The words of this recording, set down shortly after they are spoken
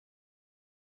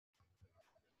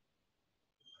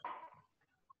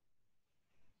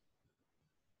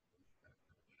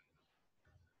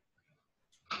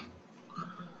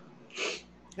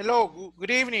Hello,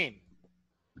 good evening.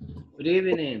 Good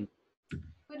evening.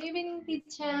 Good evening,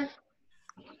 teacher.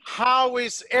 How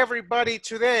is everybody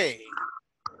today?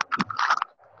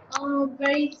 Oh,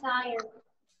 very tired.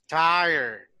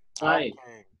 Tired. Hi.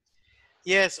 Okay.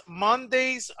 Yes,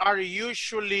 Mondays are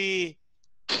usually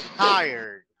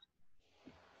tired.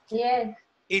 Yes.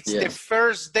 It's the Yes.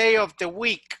 first day of the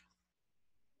week.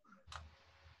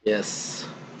 Yes.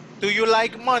 Do you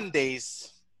like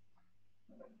Mondays?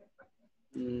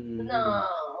 No.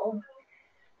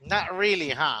 Not really,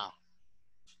 huh?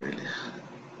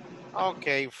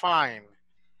 Okay, fine.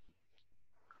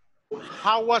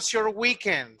 How was your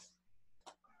weekend?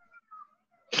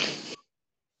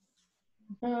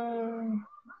 Mm,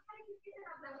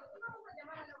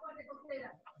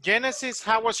 Genesis,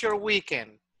 how was your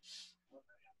weekend?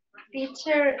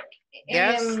 teacher,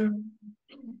 Yes? mm,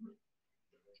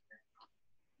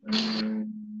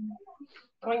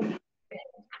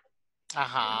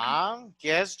 Uh-huh.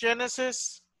 Yes,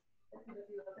 Genesis?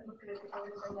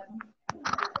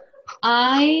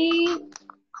 I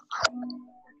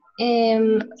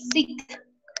am sick.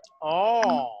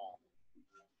 Oh.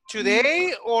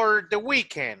 Today or the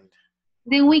weekend?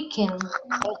 The weekend.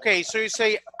 Okay, so you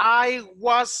say, I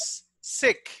was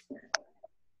sick.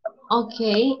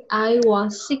 Okay, I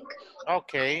was sick.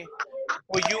 Okay.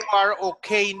 Well, you are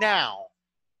okay now.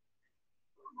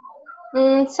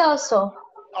 So.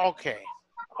 Okay.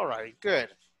 All right, good.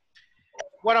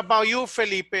 What about you,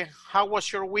 Felipe? How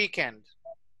was your weekend?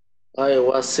 I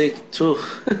was sick too.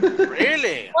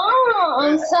 Really? Oh,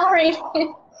 I'm Good. sorry.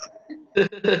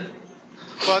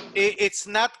 But it's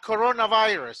not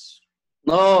coronavirus.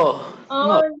 No,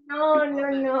 no, Oh,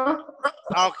 no.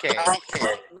 Okay.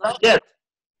 not yet.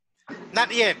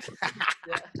 Not yet.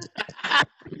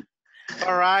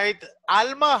 All right.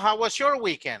 Alma, how was your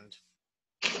weekend?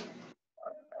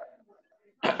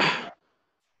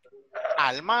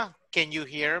 Alma, can you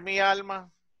hear me, Alma?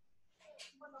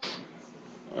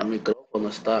 El micrófono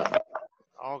está.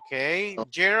 Okay.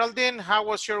 Geraldine, how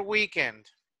was your weekend?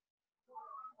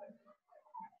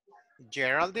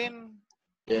 Geraldine?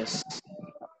 Yes.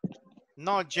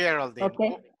 No, Geraldine.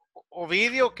 Okay.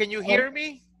 Ovidio, can you hear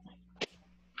me?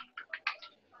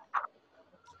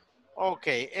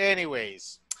 Okay,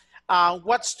 anyways.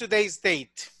 What's today's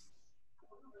date?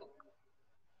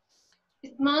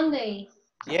 It's Monday.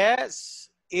 Yes,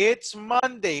 it's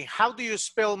Monday. How do you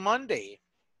spell Monday?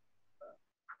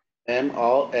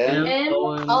 M-O-N.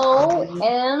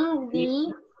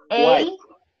 MONDAY. Y.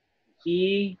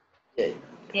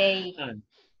 Day.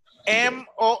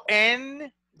 M-O-N-D-A-Y.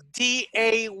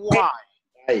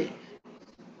 Y.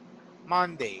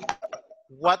 Monday.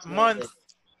 What month?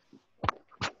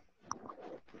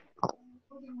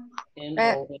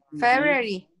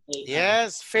 February.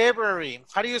 Yes, February.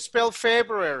 How do you spell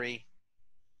February?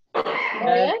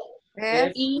 F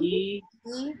F E E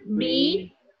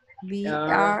B B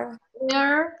R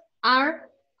R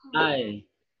I.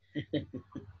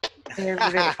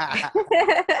 February.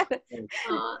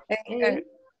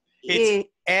 A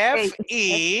It's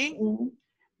E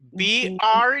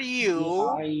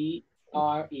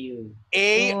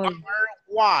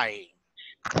F-E-B-R-U-A-R-Y.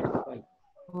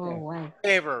 Oh, wow.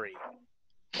 February.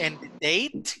 And the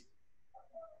date?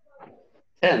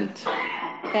 10th.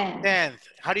 10th.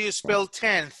 How do you spell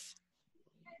 10th?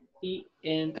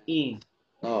 T-N-E.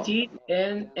 No.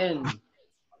 T-N-N.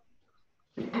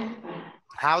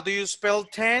 How do you spell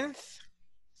 10th?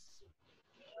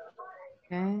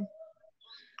 Okay.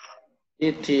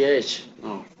 E-T-H.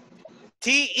 No.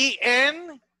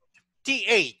 T-E-N-T-H.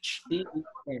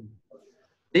 T-E-N.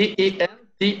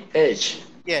 T-E-N-T-H.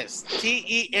 Yes,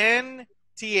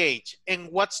 T-E-N-T-H. And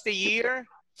what's the year?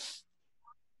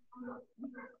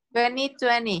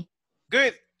 2020.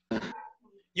 Good.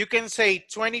 You can say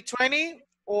 2020,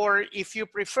 or if you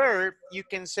prefer, you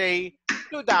can say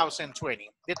 2020.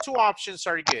 The two options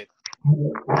are good.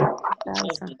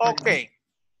 2020. Okay.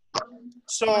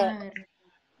 So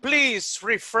please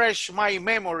refresh my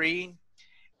memory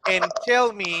and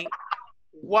tell me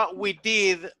what we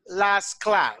did last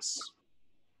class.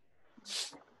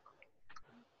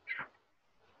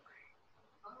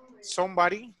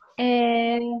 Somebody?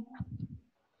 ¿Qué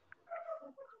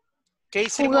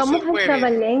hicimos el Jugamos al jueves?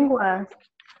 trabalenguas.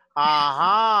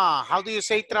 Ajá. How do you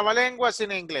say trabalenguas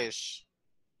in English?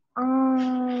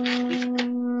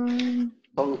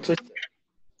 Tongue twister.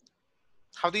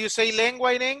 How do you say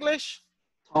lengua in English?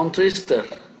 Tongue twister.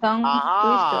 Tongue twister.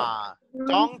 Aha.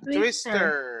 Tongue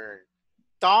twister.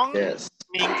 Tongue Yes.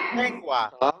 means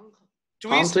lengua. Tongue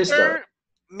twister. Twister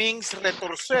means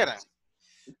retorcer.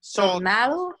 So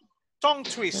Tornado. tongue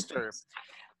twister.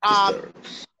 Twister.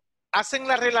 hacen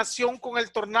la relación con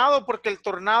el tornado porque el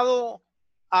tornado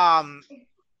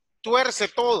tuerce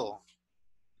todo.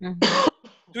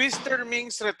 Twister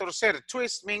means retorcer.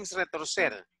 Twist means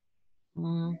retorcer.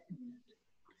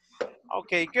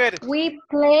 Okay, good. We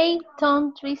play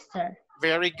tongue twister.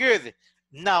 Very good.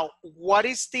 Now, what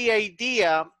is the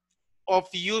idea of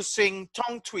using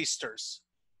tongue twisters?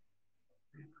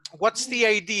 What's the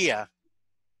idea?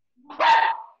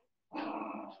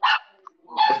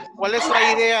 ¿Cuál es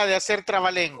la idea de hacer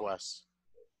trabalenguas?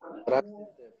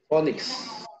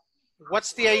 Phonics.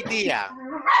 What's the idea?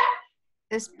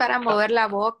 Es para mover la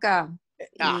boca.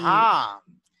 Ajá.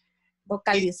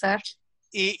 Vocalizar.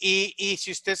 Y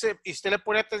si usted le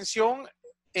pone atención,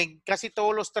 en casi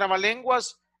todos los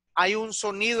trabalenguas hay un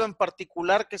sonido en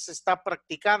particular que se está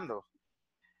practicando.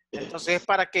 Entonces es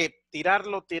para que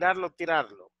tirarlo.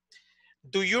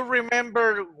 Do you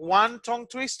remember one tongue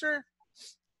twister?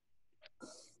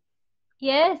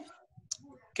 Yes.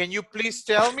 Can you please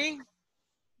tell me?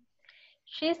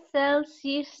 She sells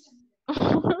she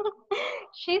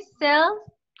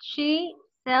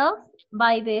sells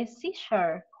by the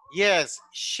seashore. Yes,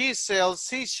 she sells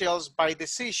seashells by the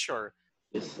seashore.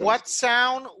 Yes, What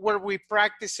sound were we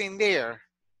practicing there?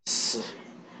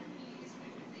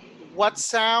 What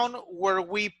sound were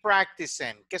we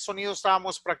practicing? ¿Qué sonido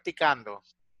estábamos practicando?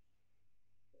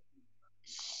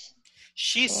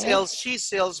 She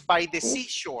sells by the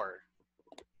seashore.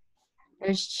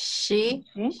 She.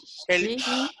 El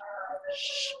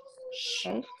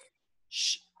She.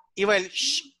 iba el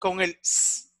sh con el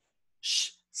s.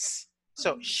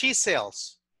 So she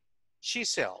sells. She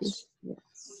sells.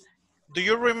 Do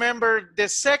you remember the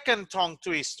second tongue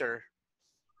twister?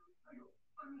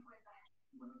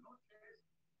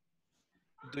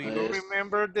 Do you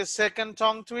remember the second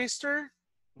tongue twister?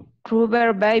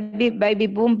 Rubber baby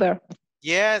bumper.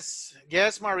 Yes,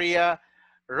 Maria.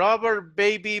 Rubber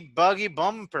baby buggy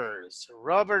bumpers.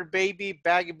 Rubber baby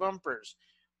baggy bumpers.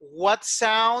 What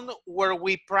sound were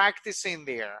we practicing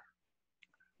there?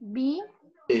 B.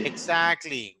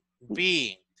 Exactly,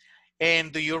 B.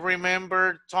 And do you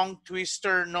remember tongue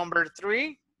twister number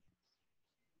 3?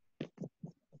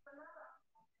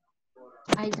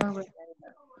 I don't remember.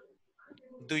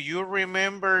 Do you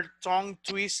remember tongue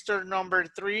twister number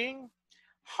 3?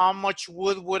 How much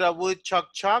wood would a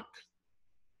woodchuck chuck?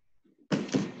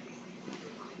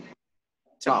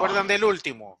 ¿Se acuerdan del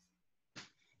último?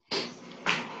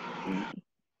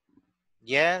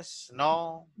 Yes,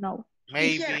 no, No.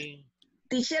 maybe.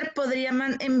 Teacher, ¿podría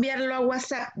enviarlo a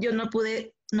WhatsApp? Yo no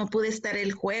pude estar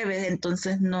el jueves,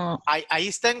 entonces no. Ahí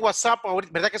está en WhatsApp,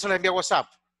 ¿verdad que se lo envía a WhatsApp?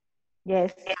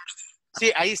 Yes.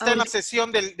 Sí, ahí está en la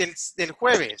sesión del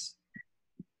jueves.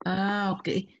 Ah, ok.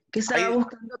 Que estaba Ahí.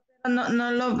 buscando, pero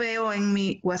no lo veo en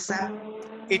mi WhatsApp.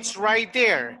 It's right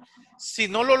there. Si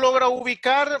no lo logra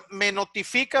ubicar, me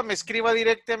notifica, me escriba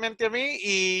directamente a mí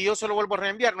y yo se lo vuelvo a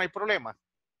reenviar, no hay problema.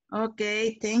 Ok,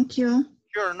 thank you.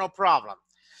 Sure, no problem.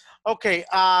 Okay,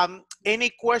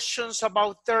 any questions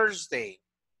about Thursday?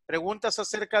 Preguntas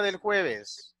acerca del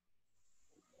jueves.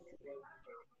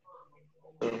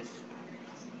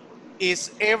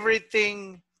 Is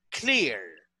everything clear?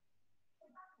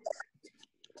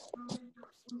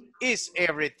 Is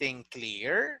everything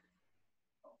clear?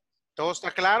 ¿Todo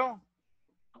está claro?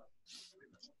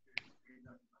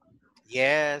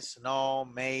 Yes, no,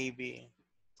 maybe.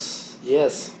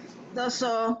 Yes.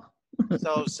 So.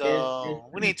 So.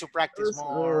 We need to practice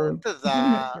more.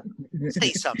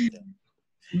 Say something.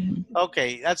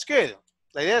 Okay, that's good.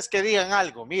 La idea es que digan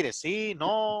algo. Mire, sí,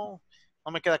 no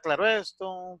me queda claro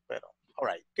esto, pero, all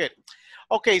right, good.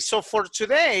 Okay, so for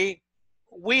today,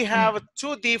 we have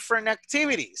 2 different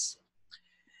activities.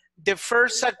 The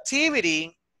first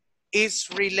activity is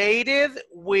related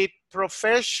with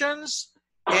professions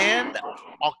and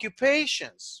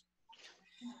occupations.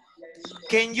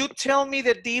 Can you tell me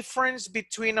the difference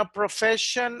between a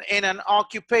profession and an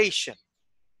occupation?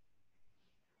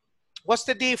 What's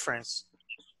the difference?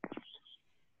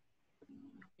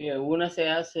 Una se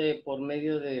hace por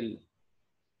medio de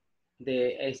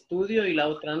estudio y la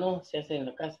otra no, se hace en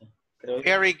la casa, creo yo.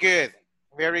 Very good,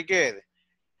 very good.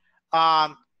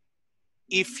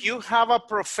 If you have a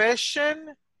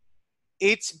profession,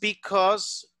 it's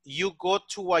because you go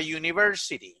to a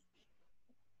university.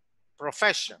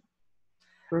 Profession.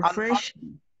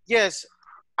 Yes,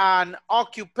 an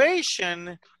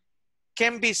occupation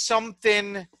can be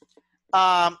something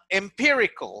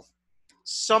empirical,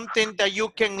 something that you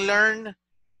can learn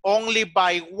only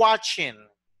by watching,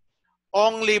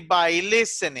 only by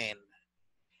listening.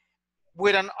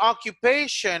 With an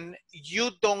occupation,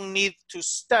 you don't need to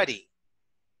study.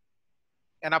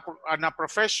 And a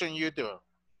profession, you do.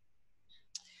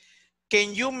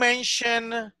 Can you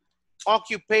mention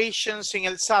occupations in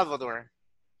El Salvador?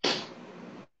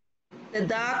 The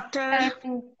doctor,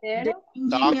 Carpintero.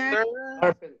 the engineer,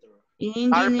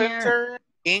 Carpenter,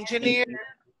 engineer,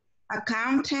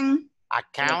 accountant,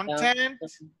 accountant,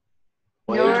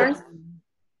 Nurse.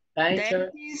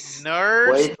 Painter. dentist,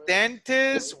 nurse, Wait.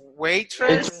 dentist,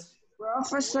 waitress.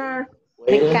 professor,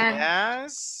 Mecánico.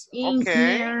 Yes. Okay.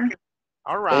 engineer.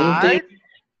 All right. Painting.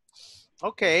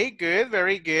 Okay, good,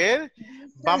 very good.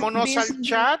 Vámonos al business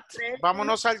chat. administrator.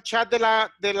 Vámonos al chat de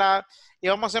la y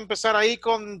vamos a empezar ahí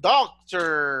con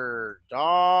doctor.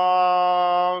 Doctor.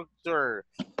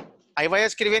 Ahí vaya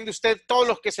escribiendo usted todos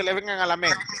los que se le vengan a la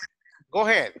mente. Go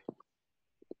ahead.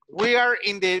 We are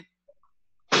in the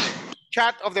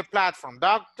chat of the platform.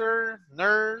 Doctor,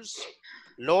 nurse,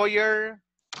 lawyer,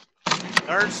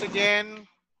 nurse again.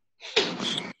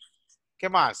 ¿Qué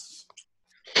más?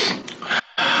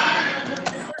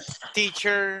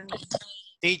 Teacher,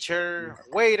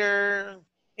 waiter,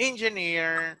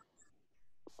 engineer.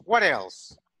 What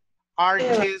else?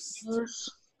 Artist,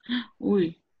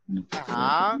 Uy.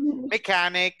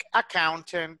 mechanic,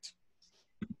 accountant,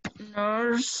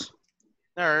 Nurse,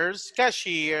 nurse,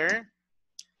 cashier.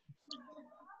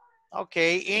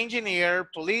 Okay, engineer,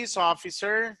 police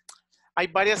officer. Hay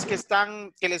varias que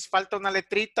les falta una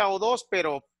letrita o dos,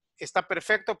 pero está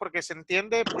perfecto porque se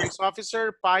entiende. Police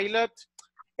officer, pilot,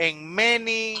 and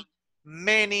many,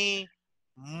 many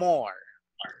more.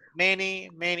 Many,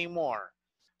 many more.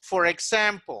 For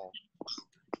example,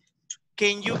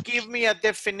 can you give me a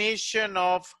definition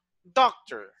of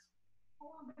doctor?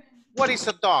 What is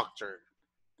a doctor?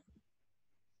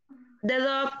 the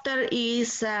doctor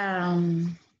is a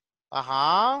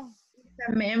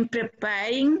man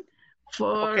preparing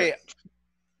for Okay.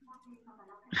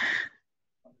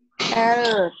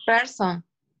 El person.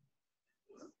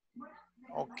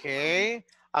 Okay.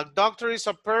 A doctor is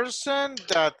a person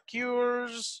that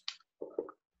cures.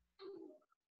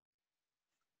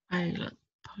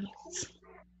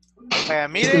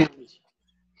 Mire,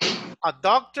 a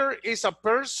doctor is a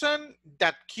person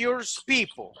that cures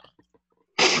people.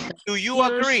 Do you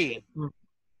agree?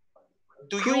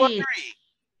 Do you agree?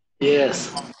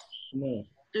 Yes.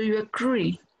 Do you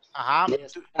agree?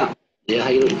 Yes. Yes,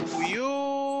 I agree. Do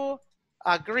you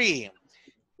agree?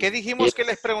 ¿Qué dijimos que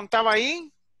les preguntaba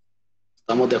ahí?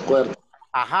 Estamos de acuerdo.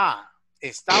 Ajá.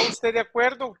 ¿Está usted de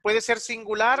acuerdo? Puede ser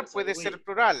singular, puede ser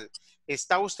plural.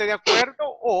 ¿Está usted de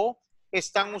acuerdo o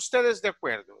están ustedes de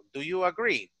acuerdo? Do you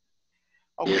agree?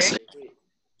 Okay. Yes, I agree.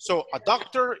 So a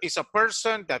doctor is a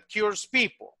person that cures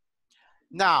people.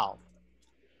 Now,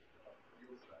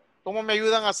 ¿cómo me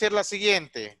ayudan a hacer la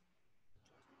siguiente?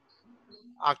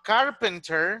 A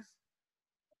carpenter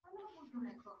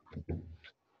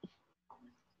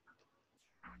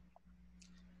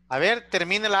a ver,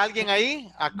 termínela alguien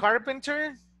ahí. A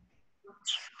carpenter.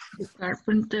 The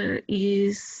carpenter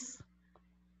is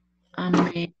a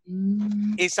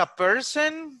man. Is a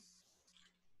person.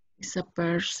 Is a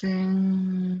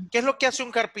person. ¿Qué es lo que hace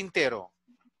un carpintero?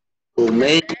 Who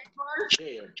make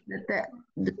chair.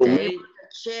 The Who table, make the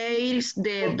chairs,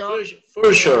 the dog.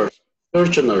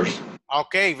 furnitures.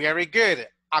 Okay, very good.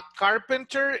 A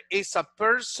carpenter is a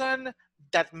person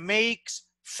that makes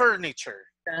furniture.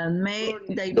 They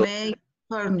make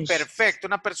furniture. Perfecto,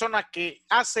 una persona que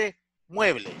hace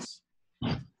muebles.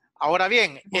 Ahora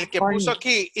bien, el que puso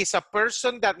aquí is a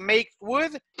person that makes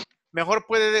wood, mejor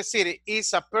puede decir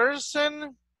is a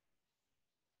person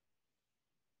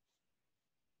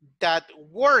that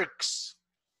works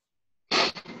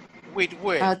with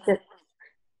wood.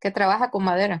 Que trabaja con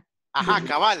madera. Ajá,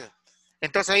 cabal.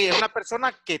 Entonces ahí es una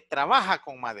persona que trabaja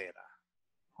con madera.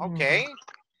 Ok.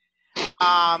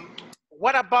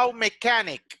 What about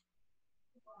mechanic?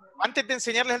 Antes de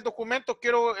enseñarles el documento,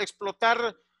 quiero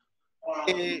explotar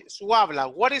su habla.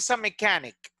 What is a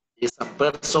mechanic? It's a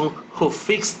person who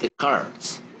fixes the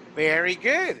cars. Very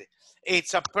good.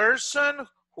 It's a person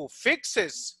who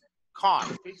fixes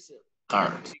cars.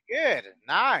 Cars. Good.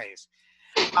 Nice.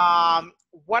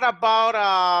 What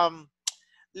about,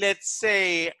 let's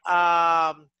say,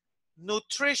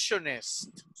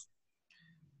 nutritionist?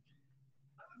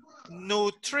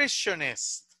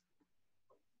 Nutritionist.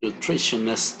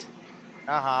 Nutritionist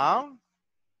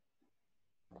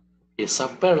is a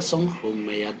person who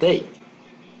made a day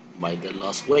by the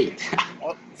lost weight.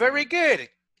 Oh, very good.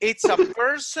 It's a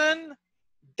person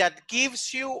that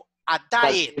gives you a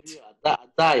diet. A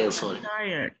diet, sorry.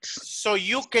 So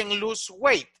you can lose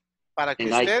weight. Para que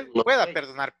usted pueda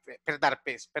perder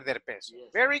peso. Yes.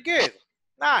 Very good.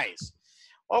 Nice.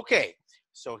 Okay.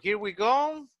 So here we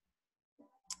go.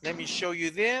 Let me show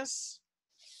you this.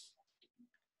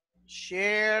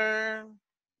 Share.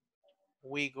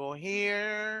 We go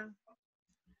here.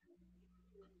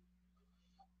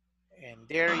 And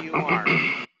there you are.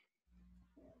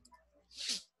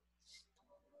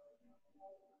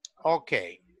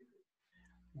 Okay.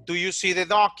 Do you see the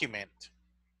document?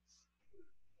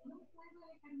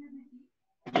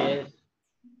 Yes.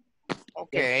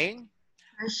 Okay.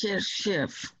 Cashier,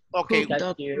 chef. Okay. Cook,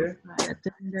 doctor, Cashier.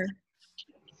 attender.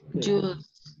 Juice.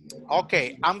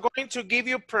 Okay. I'm going to give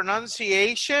you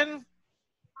pronunciation.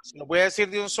 Se lo voy a decir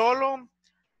de un solo.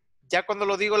 Ya cuando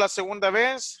lo digo la segunda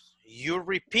vez, you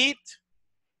repeat.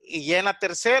 Y ya en la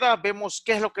tercera vemos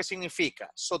qué es lo que significa.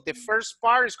 So the first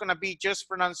part is going to be just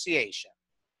pronunciation.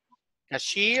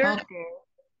 Cashier, Okay.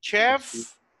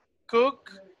 chef,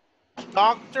 cook,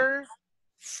 doctor,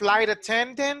 flight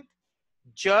attendant,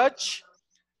 judge,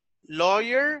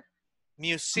 lawyer,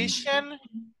 musician,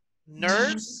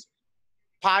 nurse,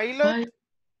 pilot,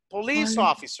 police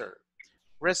officer,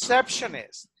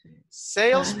 receptionist,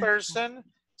 salesperson,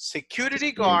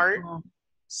 security guard,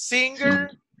 singer,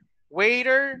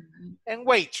 waiter, and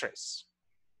waitress.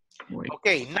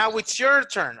 Okay, now it's your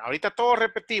turn. Ahorita todos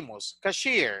repetimos.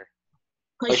 Cashier,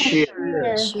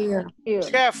 Cashier. Cheer.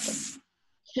 chef,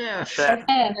 Chef.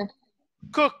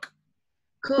 cook,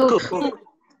 Cook.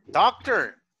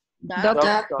 doctor,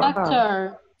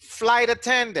 Doctor. flight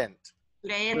attendant,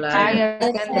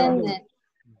 Attendant.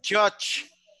 judge,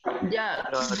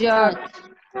 Judge.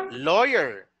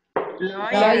 lawyer,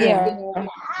 Lawyer.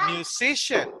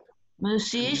 musician,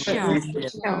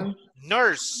 Musician.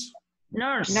 nurse,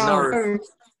 Nurse.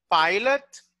 pilot,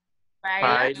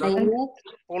 Pilot.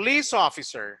 police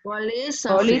officer, Police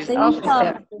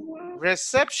Officer.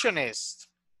 receptionist,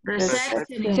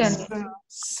 Receptionist.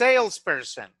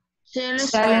 salesperson,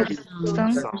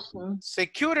 Salesperson.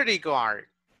 security guard.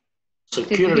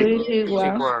 Security.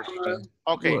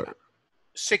 Okay.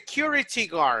 Security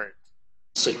guard,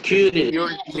 Security.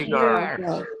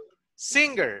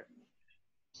 singer,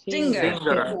 Singer.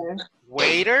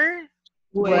 waiter,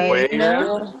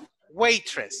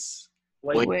 waitress.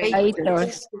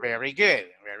 Waiters. Very good,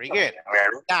 very good.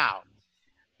 Now,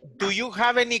 do you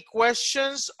have any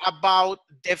questions about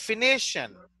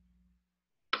definition?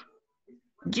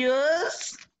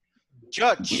 Judge.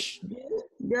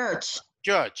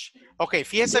 Judge. Ok,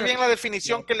 fíjese bien la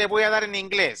definición que le voy a dar en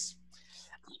inglés.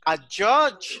 A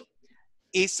judge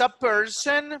is a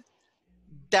person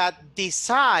that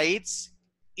decides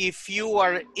if you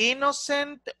are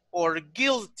innocent or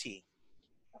guilty.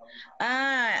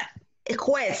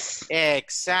 Juez.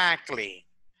 Exactly.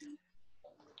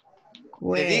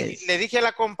 Le dije a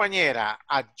la compañera,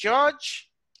 a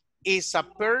judge is a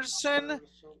person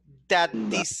that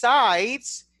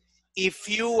decides if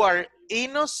you are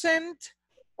innocent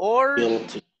or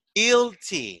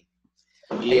guilty.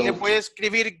 Ahí le voy a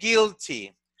escribir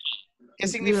guilty. ¿Qué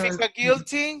significa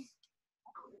guilty?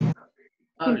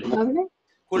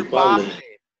 Culpable.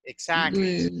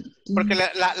 Exactly. Porque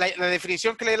la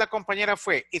definición que le di a la compañera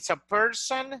fue, it's a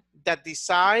person that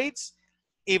decides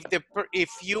if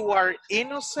you are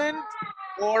innocent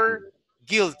or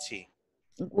guilty.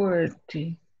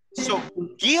 So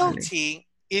guilty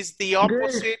is the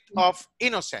opposite of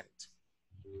innocent.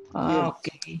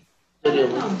 Okay.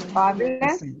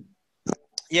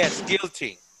 Yes,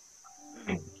 guilty.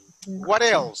 What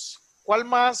else? ¿Cuál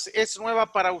más es nueva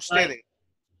para ustedes?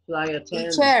 Flight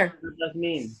attendant. Teacher. What does that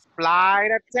mean?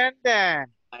 Flight attendant.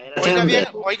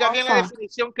 Oiga bien la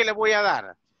definición que le voy a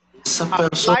dar. A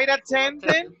flight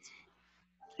attendant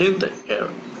In the air.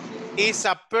 is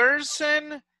a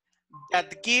person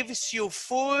that gives you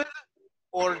food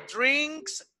or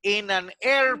drinks in an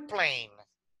airplane.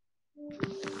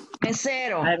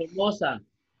 Mesero. Hermosa.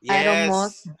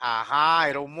 Yes. Ajá,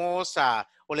 hermosa.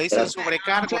 O le dicen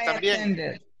sobrecargo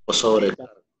también. O sobre.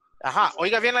 Ajá,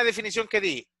 oiga bien la definición que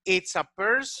di. It's a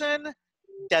person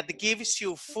that gives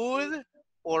you food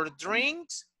or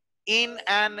drinks in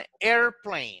an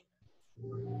airplane.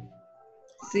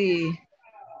 Sí.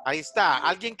 Ahí está.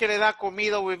 Alguien que le da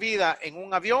comida o bebida en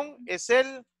un avión es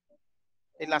el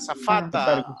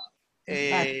azafata.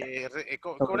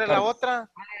 ¿Cuál es la otra?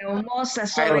 Hermosa.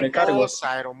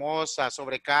 Hermosa,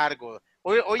 sobrecargo.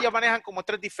 Hoy ya manejan como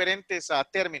 3 diferentes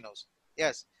términos.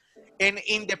 Yes. And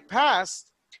in the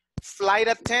past, flight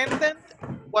attendant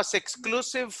was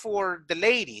exclusive for the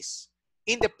ladies.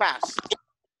 In the past.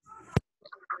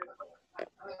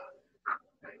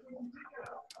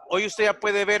 Hoy usted ya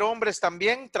puede ver hombres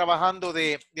también trabajando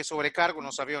de sobrecargo en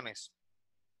los aviones.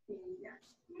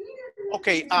 Ok,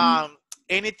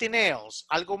 anything else?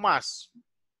 ¿Algo más?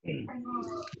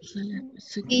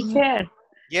 Teacher.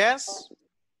 Yes?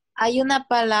 Hay una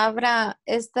palabra,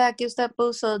 esta que usted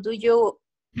puso, do you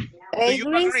Do you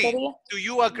agree? agree? ¿Sería? Do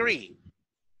you agree?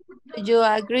 Do you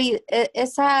agree?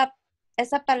 Esa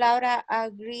palabra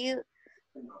agree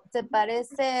se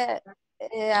parece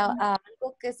a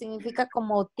algo que significa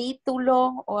como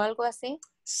título o algo así.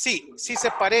 Sí, sí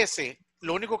se parece.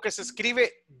 Lo único que se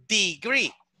escribe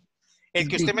degree. El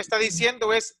que usted me está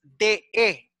diciendo es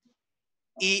DE.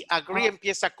 Y agree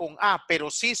empieza con A, pero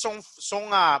sí son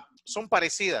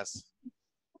parecidas.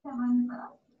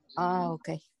 Ok.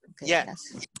 Yeah.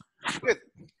 Gracias. Good.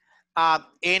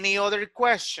 Any other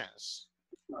questions?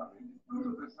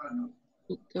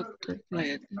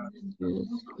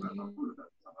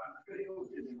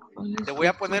 Le voy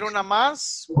a poner una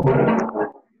más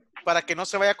para que no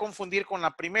se vaya a confundir con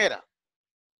la primera.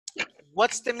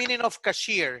 What's the meaning of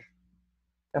cashier?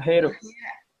 Cajero.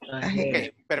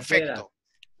 Ok, perfecto.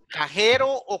 Cajero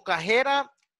o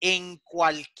cajera en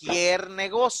cualquier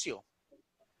negocio.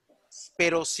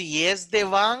 Pero si es de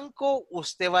banco,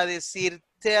 usted va a decir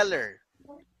teller.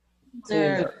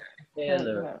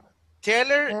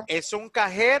 Teller es un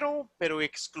cajero, pero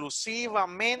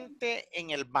exclusivamente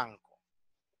en el banco.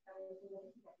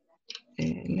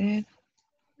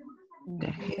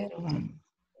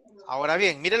 Ahora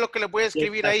bien, mire lo que le voy a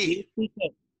escribir ahí.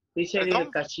 Dice el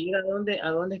cashier, ¿a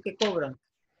dónde es que cobran?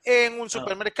 En un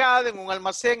supermercado, en un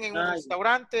almacén, en un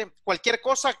restaurante, cualquier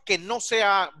cosa que no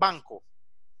sea banco.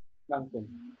 Banco.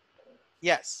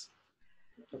 Yes.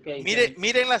 Okay,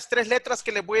 Miren las 3 letras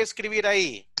que les voy a escribir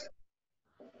ahí.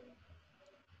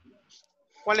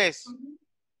 ¿Cuál es?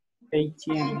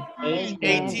 ATM.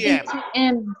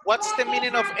 ATM. What's the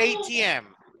meaning of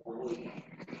ATM?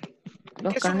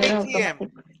 Los ¿Qué es un cajeros ATM?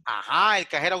 automáticos. Ajá, el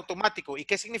cajero automático. ¿Y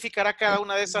qué significará cada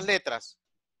una de esas letras?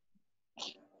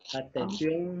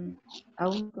 Atención.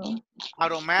 Auto.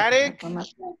 Automatic.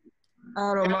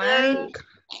 Automatic.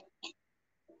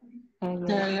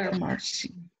 Teller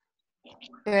machine.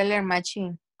 Teller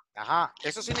machine. Ajá,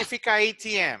 eso significa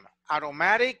ATM.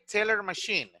 Automatic Teller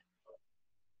Machine.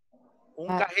 Un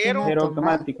cajero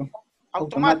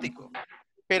automático.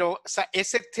 Pero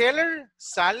ese teller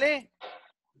sale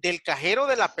del cajero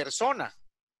de la persona.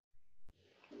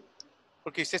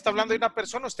 Porque usted está hablando de una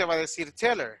persona, usted va a decir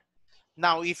teller.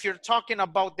 Now, if you're talking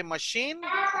about the machine,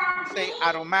 say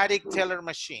automatic teller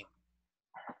machine.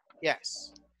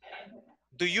 Yes.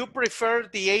 Do you prefer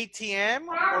the ATM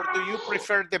or do you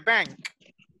prefer the bank?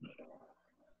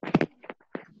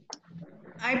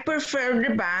 I prefer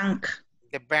the bank.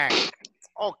 The bank.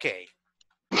 Okay.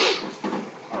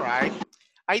 All right.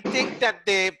 I think that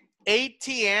the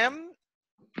ATM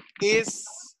is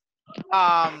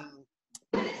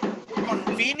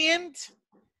convenient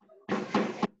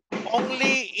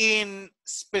only in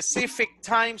specific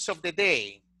times of the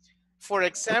day. For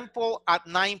example, at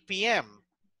 9 p.m.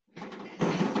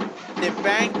 the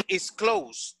bank is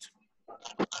closed.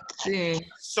 Sí.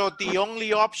 So the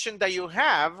only option that you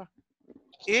have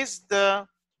is the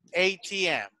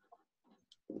ATM.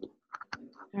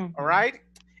 All right.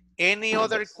 Any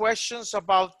other questions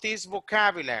about this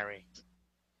vocabulary?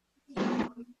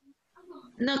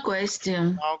 No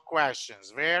question. No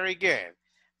questions. Very good.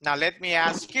 Now let me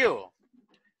ask you,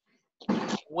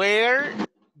 where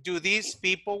do these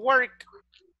people work?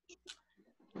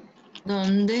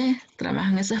 ¿Dónde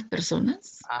trabajan esas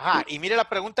personas? Ajá, y mire la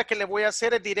pregunta que le voy a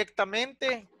hacer es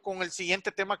directamente con el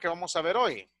siguiente tema que vamos a ver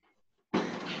hoy.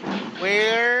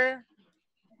 Where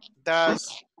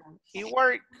does he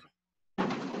work?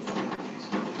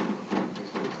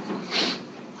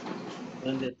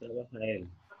 ¿Dónde trabaja él?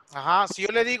 Ajá, si yo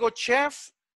le digo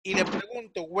chef y le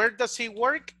pregunto, where does he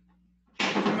work?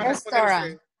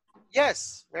 Restaurant.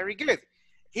 Yes, very good.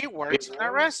 He works in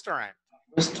a restaurant.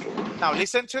 Now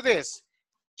listen to this.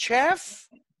 Chef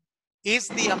is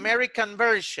the American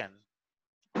version.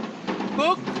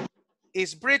 Cook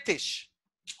is British.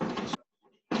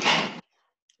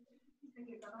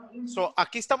 So,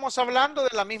 aquí estamos hablando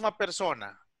de la misma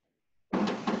persona.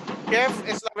 Chef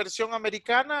es la versión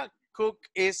americana, cook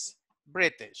is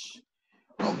British.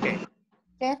 Okay.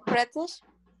 ¿Qué es British?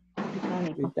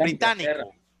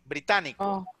 Británico.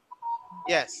 Oh.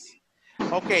 Yes.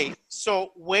 Okay,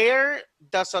 so where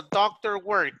does a doctor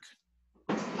work?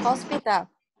 Hospital.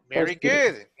 Very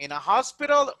good. In a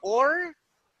hospital or?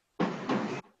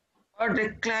 Or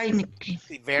the clinic.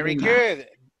 Very good.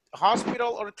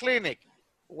 Hospital or clinic.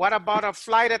 What about a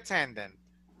flight attendant?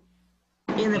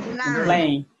 In the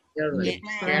plane.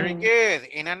 Very good.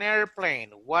 In an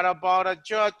airplane. What about a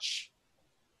judge?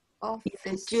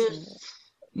 Officer.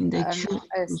 In the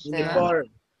court.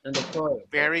 In the court.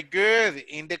 Very good.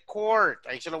 In the court.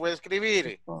 Ahí se lo voy a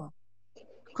escribir.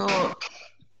 Court.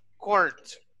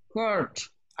 Court. Court.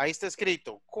 Ahí está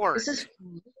escrito, court. Ese es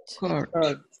court.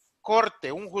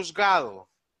 Corte, un juzgado.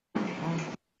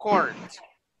 Court.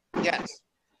 Yes.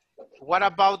 What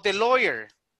about the lawyer?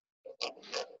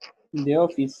 In the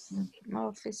office.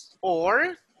 Office.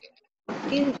 Or,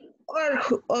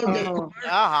 Or the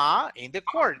in the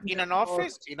court. In an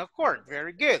office, in a court.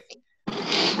 Very good.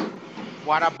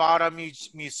 What about a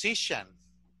musician?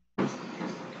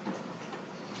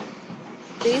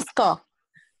 Disco.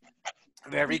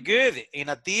 Very good. In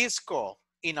a disco,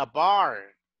 in a bar,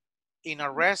 in a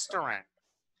restaurant.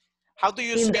 How do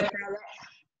you say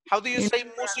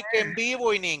música en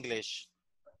vivo in English?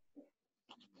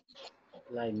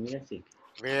 Like music.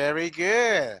 Very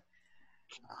good.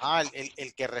 Ajá,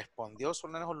 el que respondió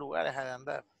son en esos lugares a de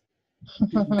andar.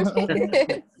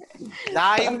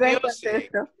 Live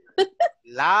music.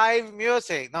 Live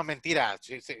music. No, mentira.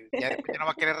 Ya no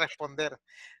va a querer responder.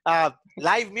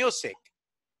 Live music.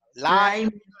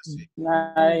 Live music.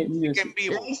 Live Música music. en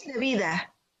vivo. de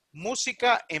vida.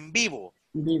 Música en vivo.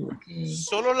 Vivo.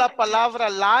 Solo la palabra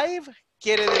live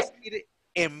quiere decir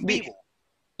en vivo.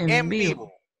 En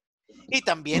vivo. Y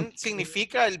también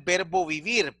significa el verbo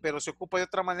vivir, pero se ocupa de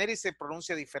otra manera y se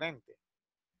pronuncia diferente.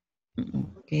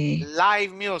 Live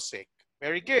music.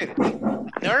 Very good.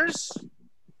 Nurse.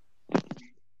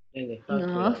 In the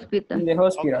hospital. In the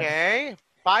hospital. Okay.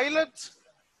 Pilot.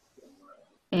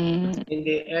 In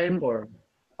the airport.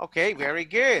 Okay, very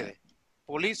good.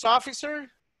 Police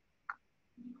officer.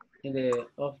 In the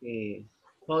office.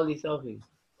 Police office.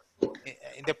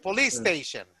 In the police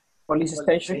station. Police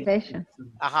station.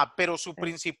 Ajá, pero su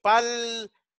principal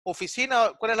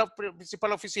oficina, ¿cuál es la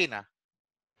principal oficina?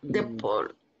 The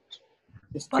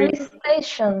Police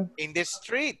station. In the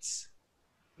streets.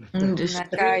 En la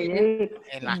calle.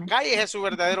 En las calles es su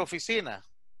verdadera oficina.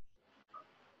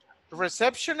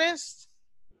 Receptionist.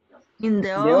 In the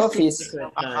The office.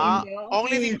 office. Ajá.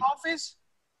 Only the office.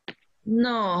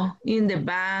 No, in the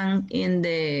bank, in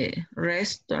the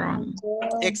restaurant.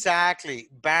 Exactly.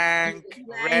 Bank,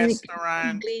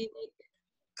 restaurant,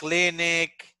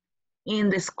 clinic. In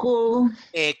the school.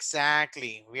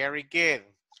 Exactly. Very good.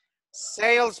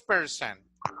 Salesperson.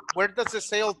 Where does the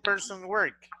salesperson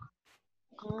work?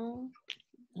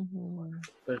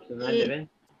 Personal de venta.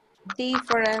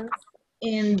 Difference.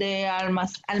 In the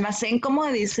almacén,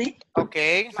 ¿cómo dice?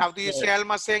 Okay. How do you say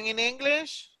almacén in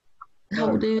English?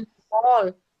 How do you?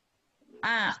 Mall.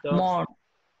 Store. More.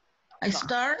 A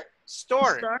store.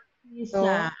 Store. Store is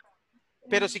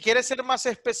Pero si quiere ser más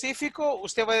específico,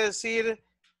 usted va a decir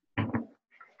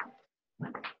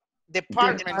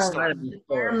department store.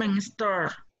 department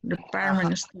store.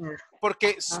 Department store.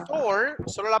 Porque store,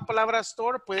 solo la palabra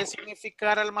store puede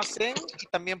significar almacén y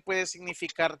también puede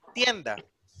significar tienda.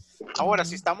 Ahora,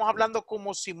 si estamos hablando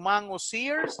como Simán o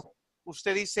Sears,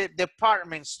 usted dice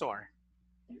department store.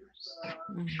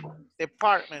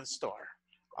 Department store.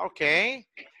 Okay.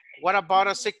 What about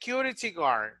a security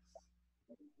guard?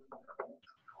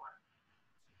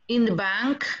 In the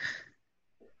bank.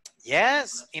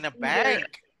 Yes, in a bank.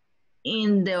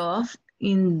 In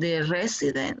the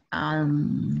resident.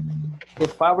 The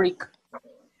fabric.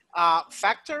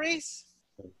 Factories.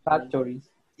 Factories.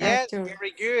 Yes, Factory.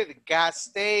 very good. Gas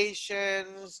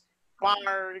stations,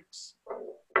 parks.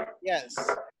 Yes.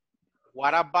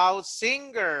 What about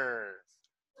singer?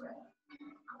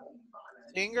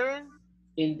 Singer?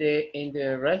 In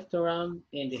the restaurant,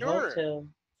 in the Sure. hotel.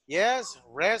 Yes,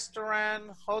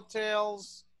 restaurant,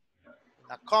 hotels,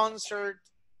 a concert.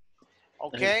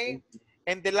 Okay.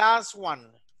 And the last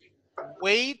one,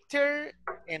 waiter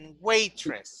and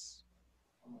waitress.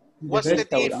 What's the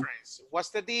difference? What's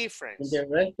the In difference? the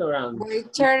restaurant.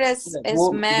 Waiter is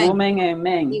man. Woman and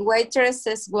men. The waitress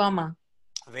is woman.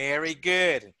 Very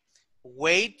good.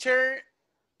 Waiter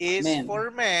is Men.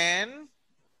 for men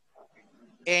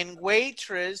and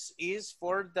waitress is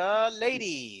for the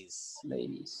ladies.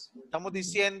 Ladies. Estamos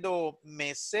diciendo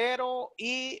mesero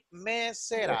y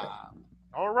mesera.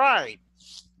 All right.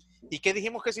 ¿Y qué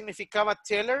dijimos que significaba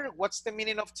teller? What's the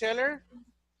meaning of teller?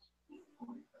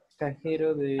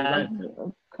 Cajero de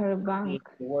banco.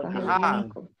 Ajá.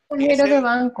 Cajero de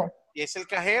banco. Y es el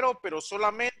cajero, pero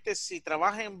solamente si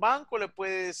trabaja en banco le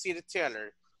puede decir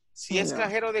teller. Si es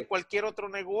cajero de cualquier otro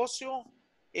negocio,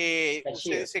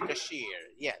 usted dice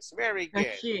cashier. Yes, very good.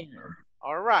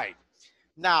 All right.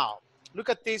 Now, look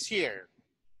at this here.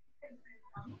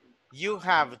 You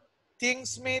have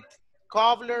tinsmith,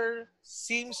 cobbler,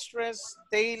 seamstress,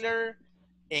 tailor,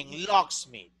 and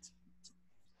locksmith.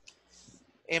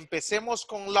 Empecemos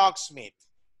con locksmith.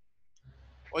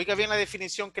 Oiga bien la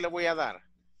definición que le voy a dar.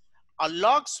 A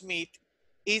locksmith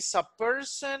is a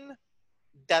person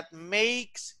that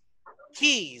makes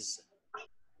keys.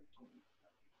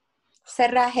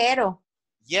 Cerrajero.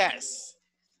 Yes.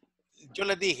 Yo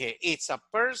les dije, it's a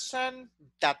person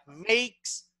that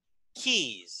makes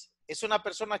keys. Es una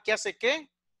persona que hace ¿qué?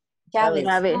 Llaves.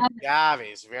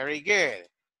 Llaves. Very good.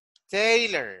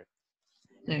 Taylor.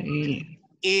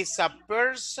 Is a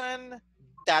person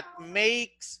that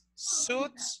makes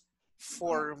suits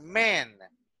for men.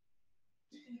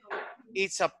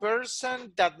 It's a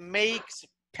person that makes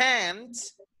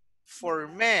pants for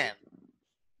men.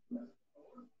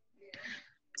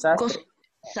 Sastre.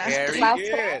 Very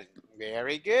good.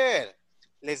 Very good.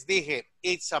 Les dije,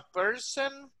 it's a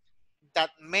person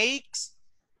that makes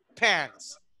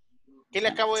pants. ¿Qué le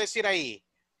acabo de decir ahí?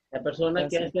 La persona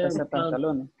que hace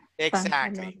pantalones.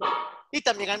 Exactly. Y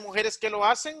también hay mujeres que lo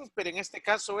hacen, pero en este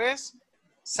caso es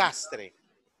sastre.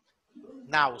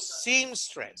 Now,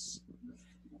 seamstress.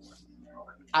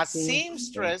 A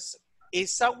seamstress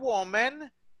is a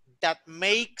woman that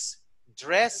makes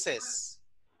dresses.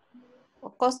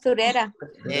 Costurera.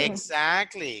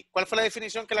 Exactly. ¿Cuál fue la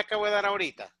definición que le acabo de dar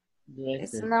ahorita?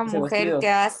 Es una Ese mujer vestido. que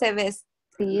hace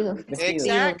vestidos.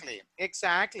 Exactly.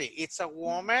 Exactly. It's a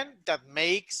woman that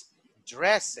makes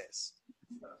dresses.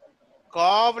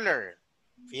 Cobbler.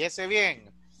 Fíjese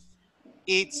bien.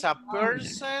 It's a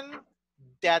person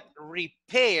that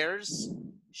repairs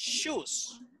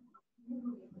shoes.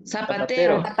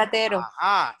 Zapatero. Zapatero.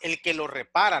 Ajá, el que lo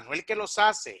repara, no el que los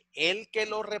hace, el que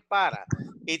lo repara.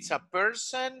 It's a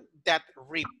person that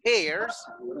repairs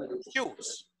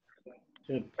shoes.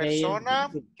 Persona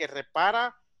que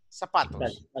repara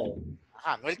zapatos.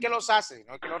 Ajá, no el que los hace,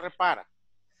 sino el que los repara.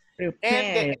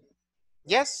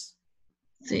 Yes?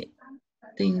 Sí.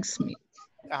 Tinsmith.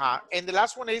 Ajá, and the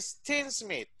last one is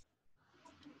tinsmith.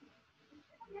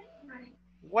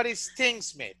 What is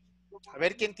tinsmith? A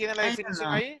ver, ¿quién tiene la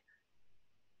definición ahí?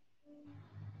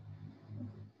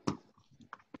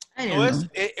 No es,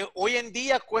 hoy en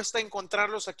día cuesta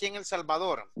encontrarlos aquí en El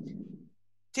Salvador.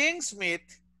 Tinsmith,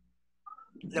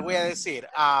 le voy a decir,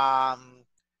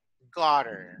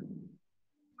 gutter.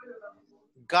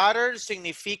 Gutter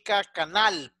significa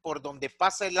canal por donde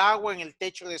pasa el agua en el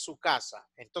techo de su casa.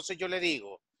 Entonces yo le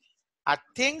digo, a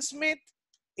tinsmith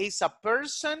is a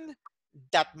person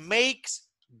that makes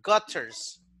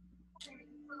gutters.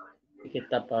 ¿Qué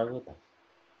tapa gota?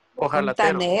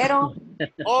 Fontanero.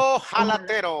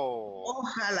 Ojalatero.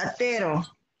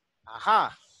 Ojalatero.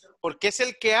 Ajá. Porque es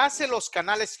el que hace los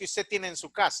canales que usted tiene en su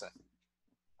casa.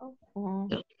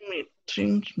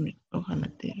 Tinsmith.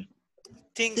 Ojalatero.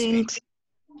 Tinsmith.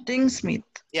 Tinsmith.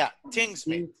 Yeah,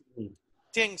 tinsmith.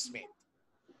 Tinsmith.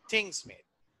 Tinsmith.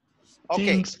 Okay.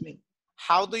 Tinsmith.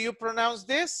 How do you pronounce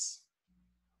this?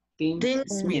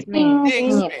 Tinsmith.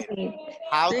 Tinsmith.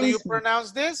 How do you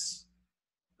pronounce this?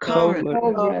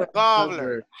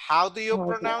 Cobbler. How do you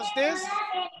pronounce this?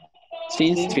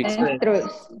 Seamstress.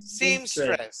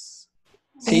 Seamstress.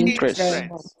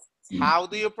 How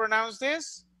do you pronounce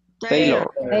this? Taylor.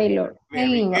 Very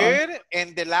good.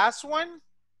 And the last one?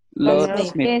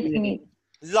 Locksmith.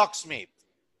 Locksmith.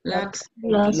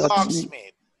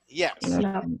 Locksmith. Yes.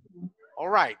 All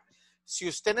right. Si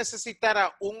usted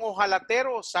necesitara un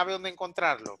ojalatero, ¿sabe dónde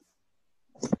encontrarlo?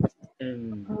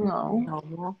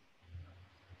 No.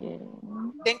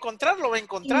 De encontrarlo va a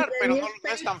encontrar, pero no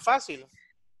es tan fácil.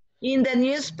 In the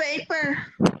newspaper.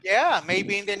 Yeah,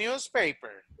 maybe in the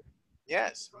newspaper.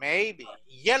 Yes, maybe.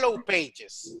 Yellow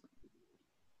pages.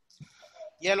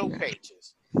 Yellow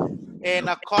pages. And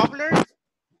a cobbler,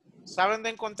 ¿saben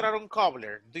de encontrar un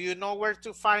cobbler? Do you know where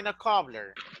to find a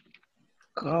cobbler?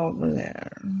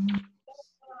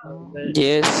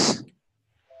 Yes.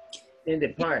 In the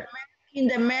park. In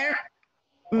the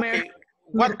Okay.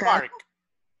 What park?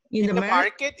 In the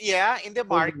market? Yeah, in the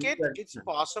market, it's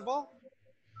possible.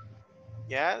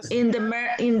 Yes. In the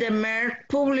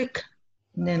public.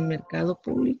 En el mercado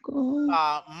público.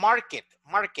 Market.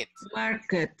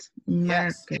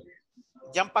 Yes.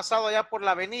 ¿Ya han pasado ya por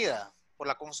la avenida? Por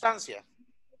la Constancia.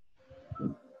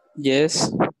 Yes.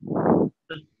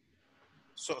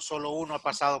 Solo uno ha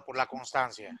pasado por la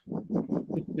Constancia.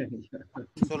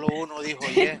 Solo uno dijo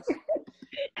yes.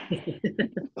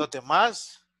 Los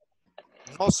demás,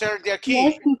 no ser de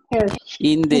aquí.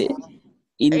 In the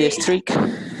street.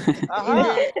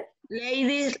 Ajá.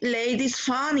 Ladies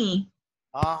funny.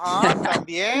 Ajá,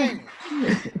 también.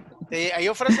 Ahí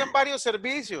ofrecen varios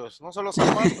servicios, no solo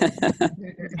zapatos.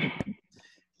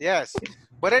 Yes.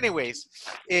 But anyways,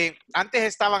 antes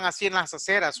estaban así en las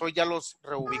aceras, hoy ya los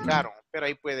reubicaron, pero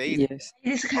ahí puede ir. Yes.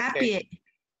 It's happy.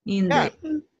 Okay.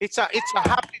 It's a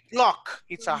happy block.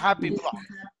 It's a happy block.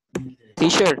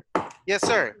 Teacher. Yes,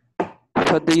 sir.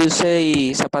 What do you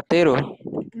say, zapatero?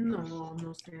 No.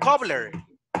 Cobbler.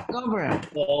 Cobbler.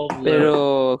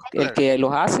 Pero el Cobbler. que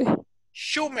los hace,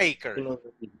 Shoemaker.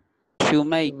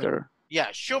 shoemaker. Yeah,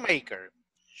 shoemaker.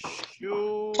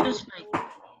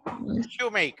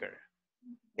 Shoemaker.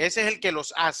 Ese es el que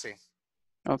los hace.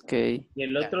 Ok. Y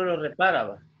el otro lo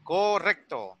reparaba.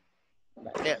 Correcto.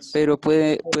 Yes. Pero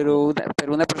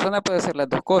una persona puede hacer las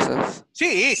dos cosas.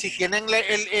 Sí, si tienen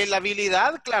la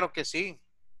habilidad, claro que sí.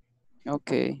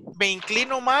 Ok. Me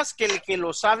inclino más que el que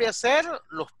lo sabe hacer,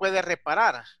 los puede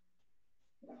reparar.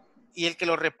 Y el que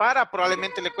lo repara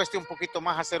probablemente le cueste un poquito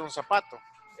más hacer un zapato.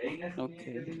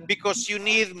 Okay. Because you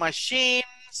need machines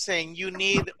and you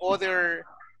need other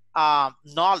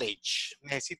knowledge.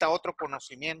 Necesita otro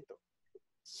conocimiento.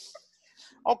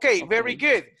 Okay, very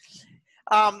good.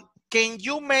 Can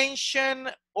you mention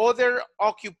other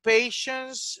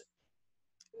occupations,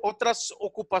 otras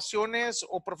ocupaciones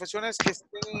o profesiones que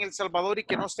estén en El Salvador y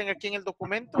que no estén aquí en el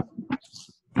documento?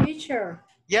 Teacher.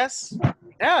 Yes.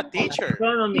 Yeah, teacher.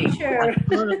 Astronomy.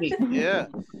 Yeah.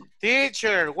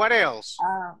 Teacher, what else?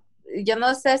 Yo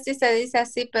no sé si se dice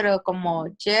así, pero como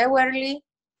jewelry.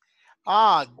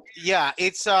 Yeah,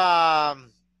 it's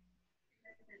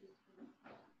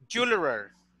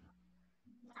jeweler.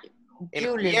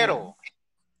 El joyero.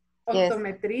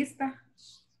 Optometrista.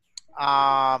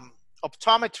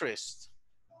 Optometrist.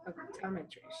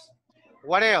 Optometrist.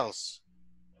 What else?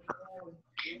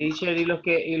 Teacher, y los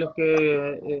que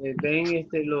ven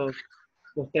los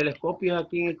telescopios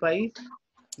aquí en el país,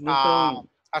 no son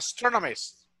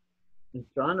Astronomist.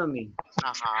 astronomy.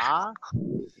 Ajá.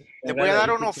 Te voy a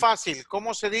dar uno fácil.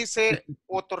 ¿Cómo se dice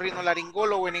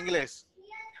otorrinolaringólogo en inglés?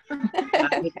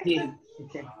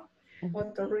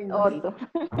 Otto.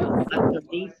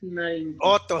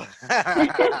 Otto.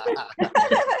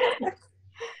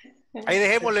 Ahí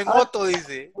dejémoslo en Otto,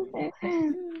 dice.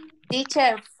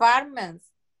 Teacher, farmers.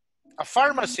 A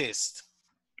pharmacist.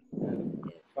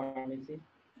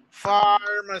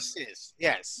 Pharmacist,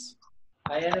 yes.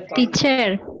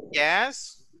 Teacher,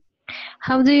 Yes.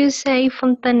 how do you say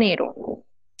fontanero?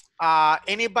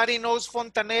 Anybody knows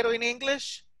fontanero in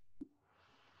English?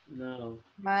 No.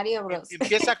 Mario Bros.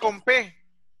 Empieza con P.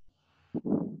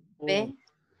 P.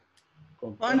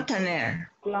 Fontaner.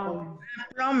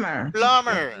 Plumber.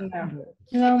 Plumber.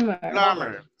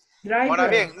 Ahora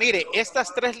bien, mire,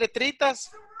 estas tres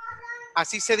letritas,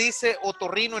 así se dice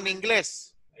otorrino en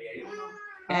inglés.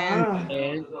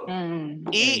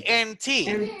 ENT.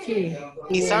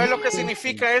 ¿Y sabe lo que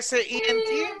significa ese ENT?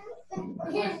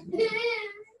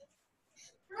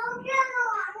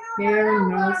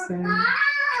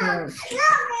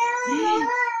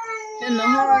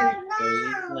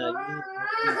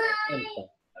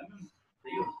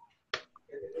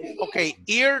 Ok,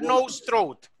 ear, nose,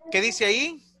 throat. ¿Qué dice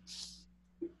ahí?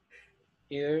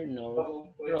 Ear,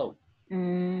 nose, throat.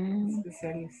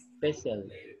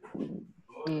 Special.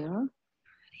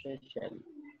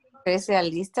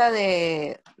 ¿Especialista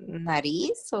de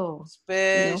nariz o?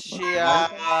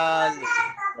 Especial.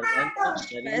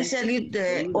 Especialista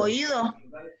de oído.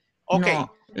 Ok,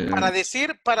 No. para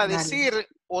decir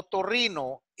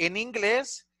otorrino en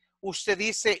inglés, usted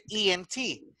dice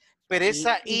ENT, pero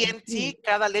esa ENT,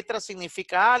 cada letra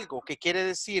significa algo, que quiere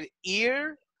decir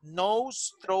Ear,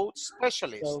 Nose, Throat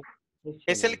Specialist.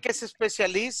 Es el que se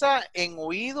especializa en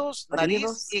oídos,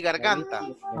 nariz y garganta.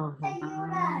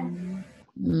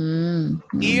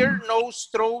 Ear, Nose,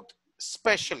 Throat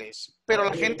Specialist. Pero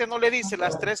la gente no le dice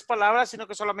las tres palabras, sino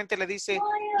que solamente le dice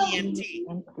ENT.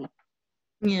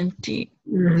 ENT.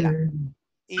 Yeah.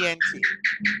 ENT.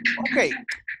 Okay.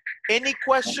 Any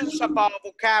questions about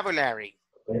vocabulary?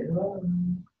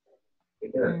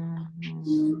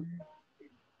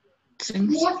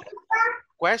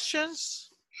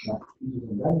 Questions?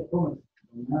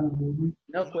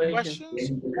 No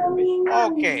questions.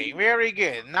 Okay, very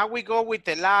good. Now we go with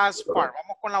the last part.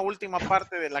 Vamos con la última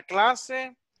parte de la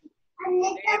clase.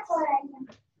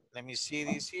 Let me see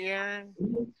this here.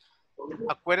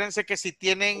 Acuérdense que si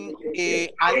tienen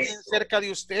alguien cerca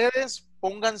de ustedes,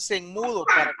 pónganse en mudo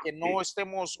para que no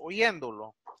estemos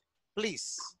oyéndolo.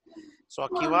 Please. So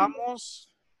aquí vamos.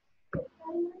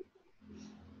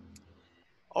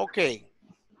 Ok.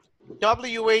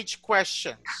 WH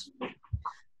questions.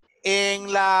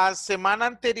 En la semana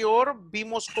anterior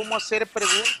vimos cómo hacer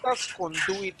preguntas con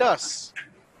do y does.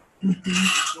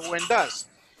 Do and does.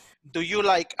 Do you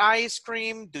like ice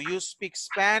cream? Do you speak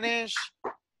Spanish?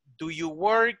 Do you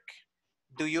work?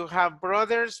 Do you have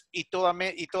brothers? Y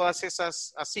todas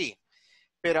esas así.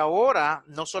 Pero ahora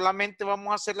no solamente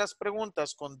vamos a hacer las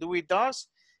preguntas con do y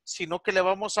does, sino que le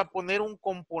vamos a poner un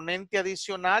componente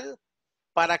adicional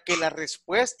para que la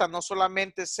respuesta no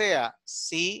solamente sea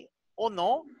sí o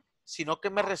no, sino que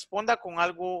me responda con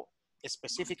algo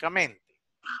específicamente.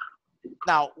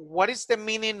 Now, what is the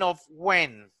meaning of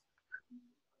when?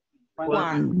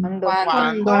 ¿Cuándo?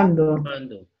 ¿Cuándo?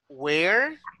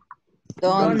 Where?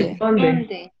 ¿Dónde?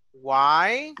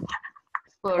 Why?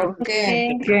 ¿Por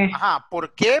qué? Ajá,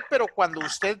 ¿por qué? Pero cuando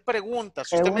usted pregunta,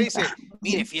 si usted me dice,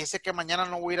 mire, fíjese que mañana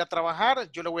no voy a ir a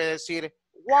trabajar, yo le voy a decir,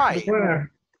 why?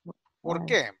 ¿Por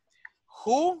qué?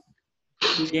 Who?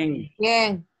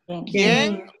 ¿Quién?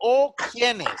 ¿Quién o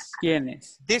quiénes?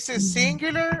 ¿Quiénes? This is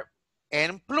singular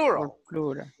and plural.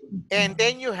 Plural. And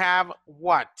then you have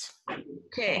what?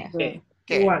 ¿Qué? ¿Qué?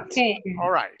 ¿Qué?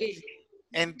 All right.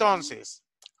 Entonces,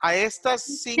 a estas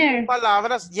 5 Sure.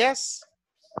 palabras, yes.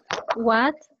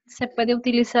 What se puede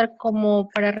utilizar como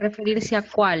para referirse a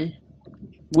cuál.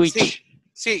 Which.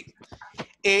 Sí.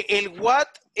 El what,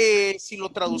 si lo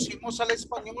traducimos al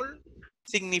español,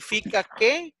 significa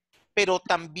qué, pero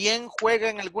también juega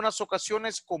en algunas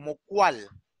ocasiones como cuál.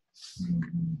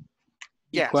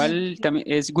 ¿Y cuál también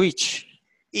es which?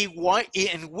 Y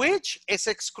en which es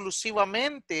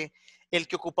exclusivamente el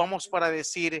que ocupamos para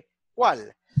decir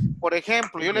cuál. Por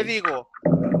ejemplo, yo le digo,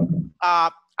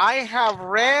 I have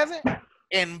red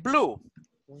and blue.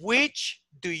 Which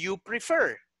do you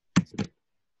prefer?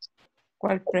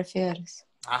 ¿Cuál prefieres?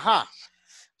 Ajá.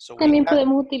 So También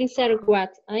podemos utilizar what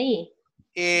ahí.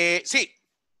 Sí.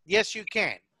 Yes, you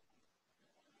can.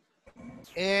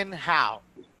 And how.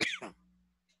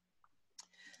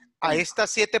 A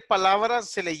estas 7 palabras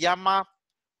se le llama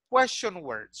question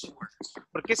words.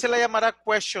 ¿Por qué se le llamará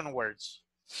question words?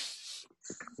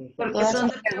 Porque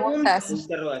son preguntas.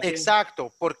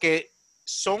 Exacto, porque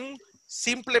son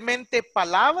simplemente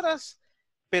palabras,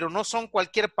 pero no son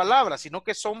cualquier palabra, sino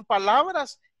que son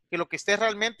palabras que lo que usted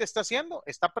realmente está haciendo,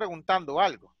 está preguntando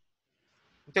algo.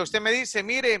 Entonces usted me dice,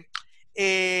 mire,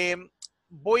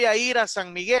 voy a ir a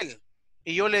San Miguel.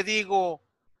 Y yo le digo,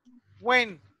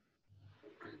 when.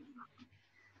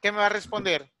 ¿Qué me va a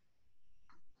responder?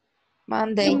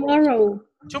 Monday.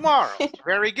 Tomorrow.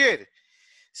 Very good.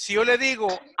 Si yo le digo,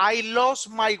 I lost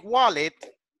my wallet,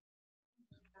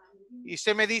 y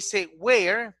usted me dice,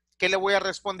 where, ¿qué le voy a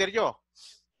responder yo?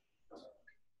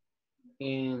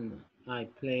 I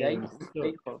play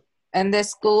In the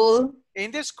school.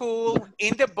 In the school,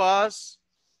 in the bus,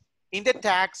 in the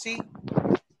taxi.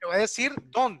 Le voy a decir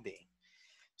dónde.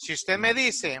 Si usted me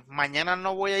dice, mañana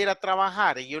no voy a ir a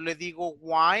trabajar, y yo le digo,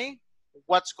 why,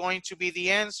 what's going to be the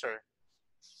answer?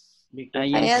 Because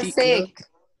I am sick.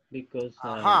 Because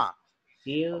Ajá.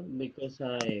 ill, because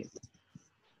I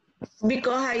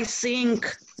think.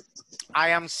 I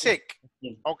am sick.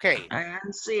 Ok. I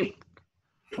am sick.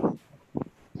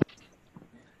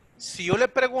 Si yo le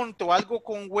pregunto algo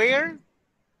con where,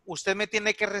 usted me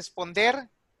tiene que responder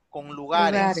con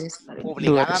lugares.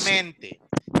 Obligadamente.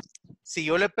 Si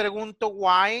yo le pregunto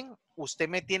why, usted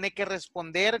me tiene que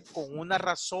responder con una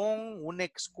razón, una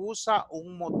excusa,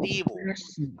 un motivo.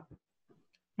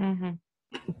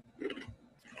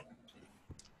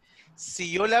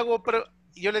 Si yo le hago,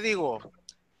 yo le digo,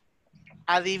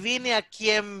 adivine a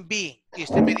quién vi. Y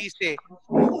usted me dice,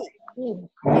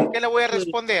 ¿qué le voy a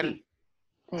responder?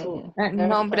 El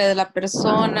nombre de la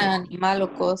persona, animal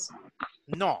o cosa.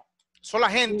 No,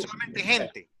 solamente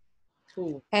gente.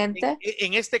 Gente.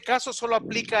 En este caso solo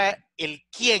aplica el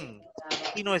quién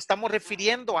y nos estamos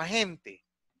refiriendo a gente.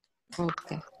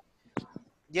 Okay.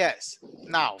 Yes.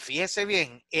 Now, fíjese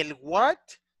bien, el what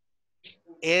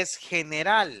es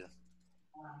general.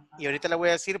 Y ahorita le voy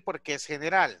a decir por qué es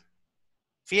general.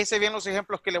 Fíjese bien los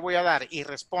ejemplos que le voy a dar y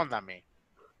respóndame.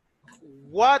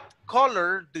 What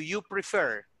color do you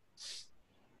prefer?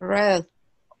 Red.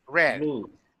 Red. blue.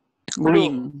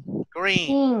 Green.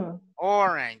 Green.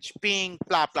 Orange. Pink.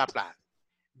 Bla, bla, bla.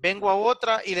 Vengo a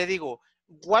otra y le digo,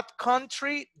 what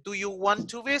country do you want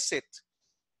to visit?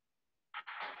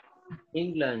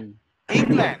 England.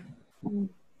 England.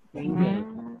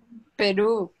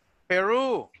 Perú.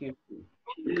 Perú.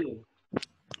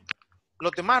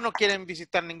 Los demás no quieren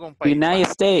visitar ningún país. United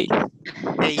States.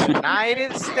 The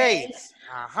United States.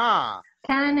 Ajá.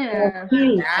 Canada.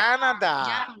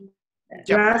 Canadá.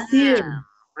 Brasil.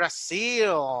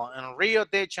 Brazil. En Rio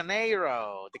de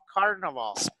Janeiro. The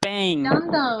Carnival. Spain.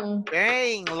 London.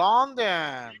 Spain.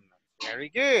 London. Very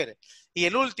good. Y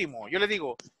el último, yo le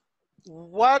digo,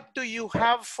 what do you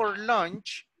have for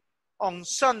lunch on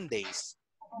Sundays?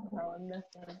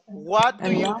 What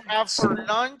do you have for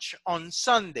lunch on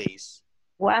Sundays?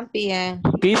 1 p.m.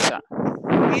 Pizza.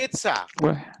 Pizza.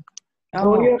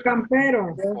 Pollo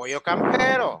campero. Pollo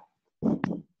campero.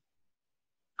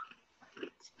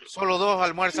 Solo 2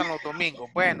 almuerzan los domingos.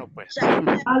 Bueno, pues.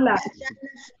 Ala.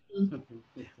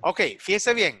 Ok,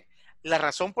 fíjese bien. La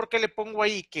razón por qué le pongo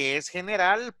ahí que es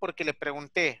general, porque le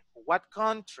pregunté, what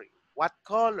country, what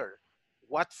color,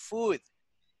 what food.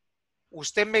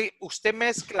 Usted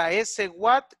mezcla ese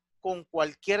what con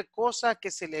cualquier cosa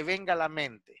que se le venga a la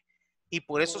mente. Y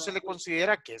por eso se le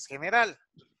considera que es general.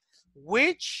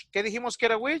 Which, ¿qué dijimos que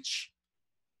era which?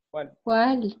 ¿Cuál?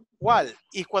 ¿Cuál?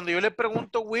 Y cuando yo le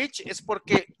pregunto which es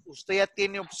porque usted ya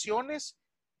tiene opciones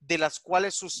de las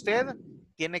cuales usted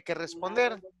tiene que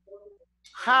responder.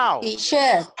 How?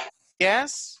 Teacher,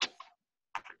 Yes.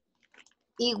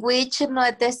 y which no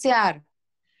es desear.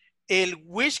 El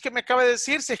wish que me acaba de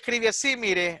decir se escribe así,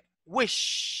 mire.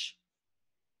 Wish.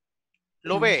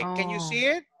 ¿Lo ve? Can you see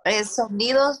it?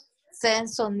 En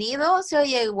sonido se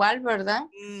oye igual, ¿verdad?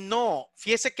 No.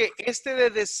 Fíjese que este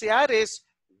de desear es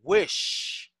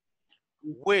wish.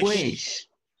 Wish.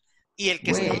 Wish. Y el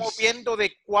que Wish. estamos viendo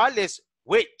de cuál es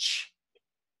which.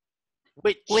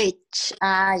 Which. Which.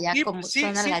 Ah, ya Sí, como sí,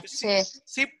 suena sí, la sí,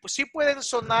 che. sí pueden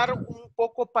sonar un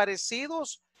poco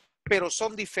parecidos, pero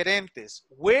son diferentes.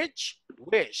 Which,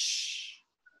 wish.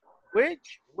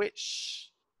 Which, wish.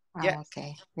 Ah, Yes. ok.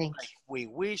 Thank you. We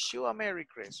wish you a Merry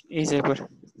Christmas. Y se,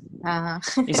 Ajá.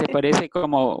 y se parece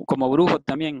como brujo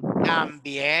también.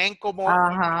 También como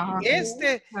Ajá.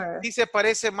 este sí se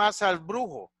parece más al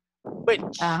brujo.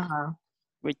 Witch. Ajá.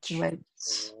 Which.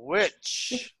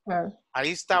 Witch. Ahí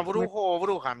está brujo o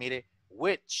bruja, mire.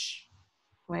 Witch.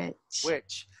 Which.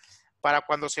 Witch. Para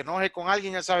cuando se enoje con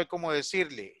alguien ya sabe cómo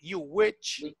decirle. You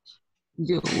witch.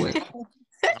 You wish.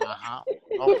 Ajá.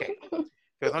 Ok.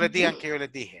 Pero no les digan que yo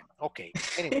les dije. Ok.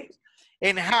 Anyways.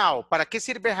 En how. ¿Para qué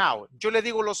sirve how? Yo le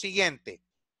digo lo siguiente.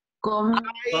 ¿Cómo?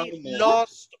 I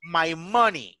lost my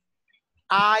money.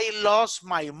 I lost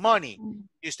my money.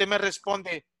 Y usted me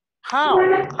responde, how?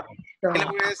 ¿Qué le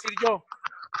voy a decir yo?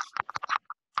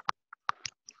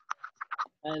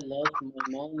 I lost my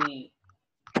money.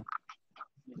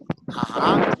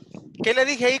 Ajá. ¿Qué le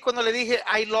dije ahí cuando le dije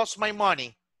I lost my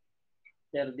money?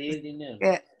 Perdí el dinero.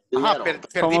 Ajá, perdí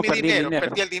 ¿Cómo mi perdí el dinero, dinero?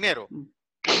 perdí el dinero.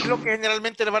 Es lo que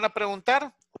generalmente le van a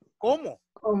preguntar. ¿Cómo?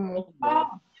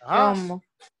 Ajá. ¿Cómo?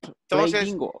 Entonces,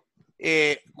 bingo.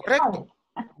 correcto.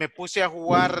 Me puse a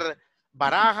jugar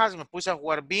barajas, me puse a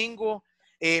jugar bingo,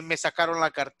 me sacaron la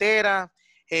cartera,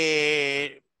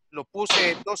 lo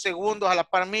puse 2 segundos a la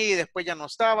par mía y después ya no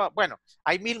estaba. Bueno,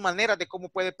 hay 1000 maneras de cómo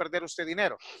puede perder usted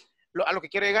dinero. A lo que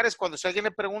quiero llegar es cuando si alguien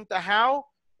le pregunta how,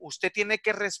 usted tiene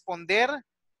que responder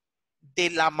de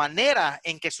la manera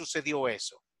en que sucedió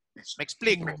eso. ¿Me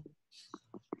explico?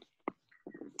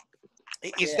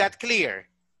 Is that clear?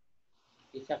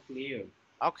 It's a clear.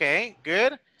 Ok,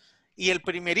 good. Y el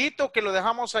primerito que lo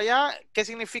dejamos allá, ¿qué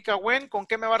significa when? ¿Con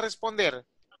qué me va a responder?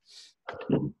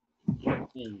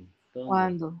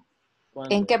 ¿Cuándo?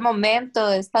 ¿En qué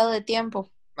momento? ¿Estado de tiempo?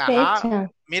 Ajá.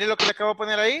 Fecha. Mire lo que le acabo de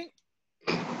poner ahí.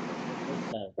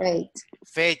 Right.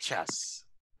 Fechas.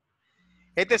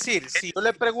 Es decir, si yo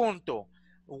le pregunto,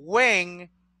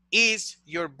 when is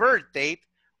your birthday?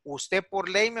 Usted por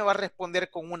ley me va a responder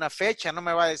con una fecha, no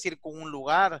me va a decir con un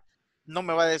lugar, no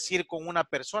me va a decir con una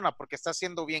persona, porque está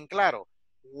siendo bien claro.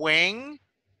 When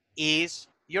is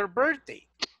your birthday?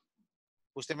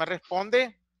 Usted me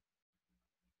responde,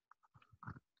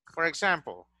 for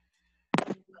example,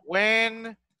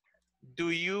 when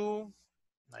do you,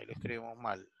 ahí lo escribimos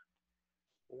mal.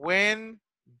 When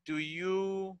do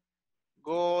you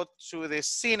go to the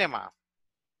cinema?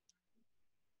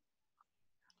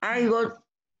 I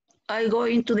go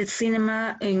into the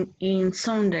cinema in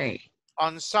Sunday.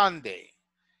 On Sunday.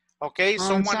 Okay, On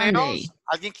someone Sunday. else?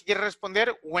 ¿Alguien que quiere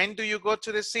responder? When do you go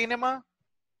to the cinema?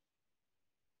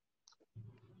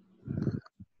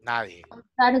 Nadie.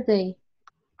 Saturday.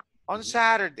 On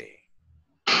Saturday.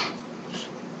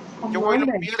 Yo voy los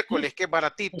miércoles, que es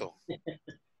baratito.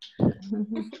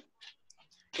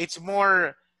 It's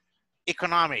more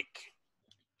economic.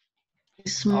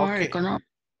 It's more Okay. economic.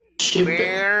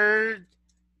 Where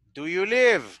do you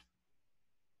live?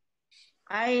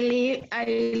 I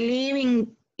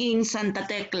live in Santa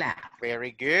Tecla.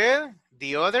 Very good.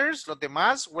 The others, los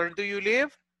demás, where do you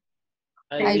live?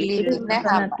 I live in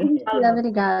Nehama. Ciudad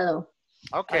Delgado.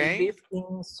 Okay. I live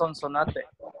in Sonsonate.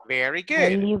 Very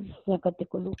good.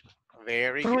 Zacatecoluca.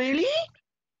 Very good. Really?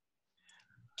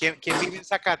 ¿Quién vive en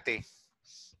Zacate?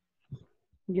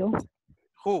 Yo.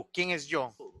 Who? ¿Quién es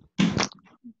yo?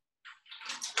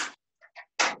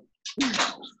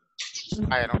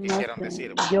 Ah, no quisieron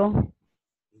decir. Yo.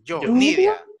 Yo, Yo.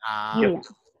 Nidia. Ah, Yo.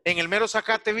 en el mero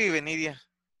Zacate vive, Nidia.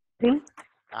 Sí.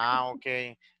 Ah, ok.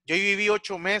 Yo viví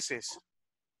 8 meses.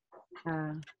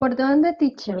 Ah, ¿Por dónde,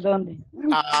 teacher? ¿por dónde?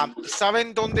 Ah,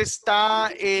 ¿saben dónde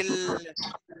está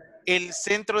el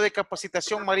centro de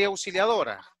capacitación María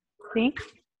Auxiliadora? Sí.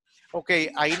 Ok,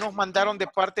 ahí nos mandaron de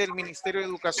parte del Ministerio de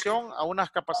Educación a unas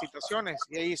capacitaciones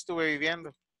y ahí estuve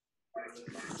viviendo.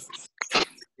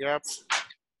 Yep.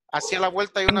 Hacia la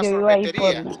vuelta hay una Yo vivo ahí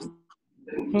por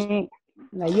sorbetería.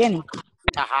 la Jenny.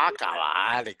 Ajá,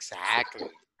 cabal, exacto.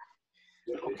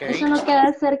 Ok. Eso no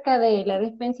queda cerca de la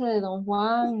despensa de Don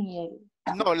Juan y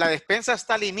el... No, la despensa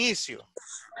está al inicio,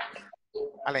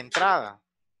 a la entrada.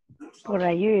 Por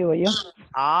allí vivo yo.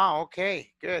 Ah, ok,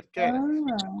 good, good.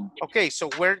 Ah, Ok, so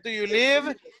where do you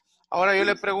live? Ahora yo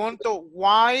le pregunto,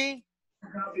 why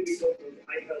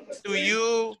do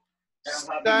you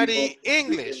study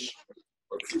English?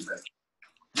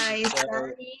 I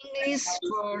study English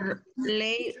for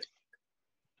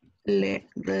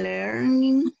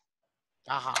learning,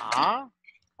 Ajá.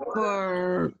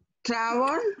 for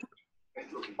travel,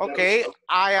 Okay,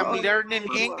 I am learning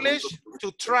English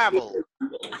to travel.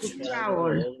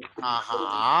 travel,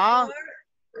 Ajá.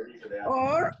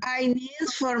 or I need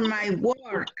for my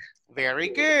work. Very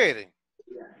good.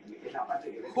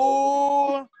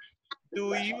 Who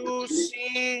do you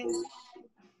see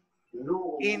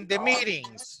in the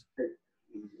meetings?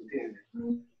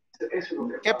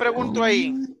 ¿Qué pregunto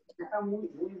ahí?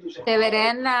 Te veré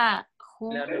en la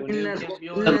La En reunión. la, ¿Quién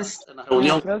vio En las- la La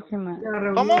reunión. próxima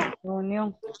 ¿Cómo?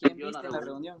 reunión. ¿Quién viste en la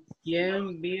reunión?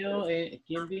 ¿Quién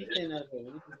viste en la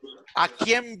reunión? ¿A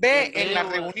quién ve ¿Quién en las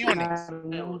veo? reuniones?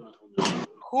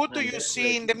 Who do you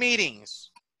see in the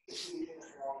meetings?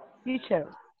 Teacher.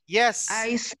 Yes.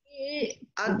 I see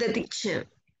at the teacher.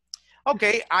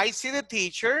 Okay, I see the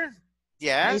teacher. I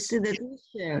Yes. see the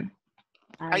teacher.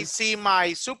 I see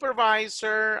my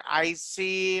supervisor. I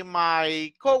see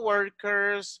my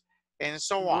coworkers and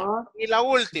so on. Y la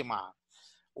última.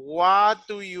 What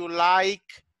do you like?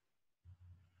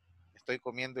 Estoy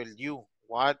comiendo el you.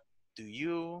 What do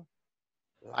you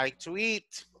like to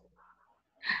eat?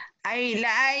 I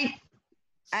like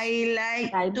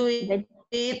to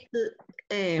eat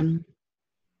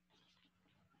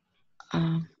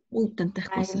tantas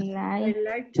I cosas. I like.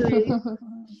 like to eat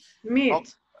meat.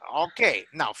 Ok,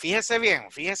 no, fíjese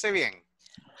bien, fíjese bien.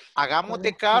 Hagamos ¿Cuál de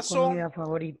es tu caso, comida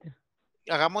favorita?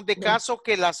 hagamos de caso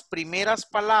que las primeras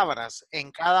palabras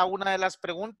en cada una de las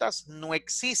preguntas no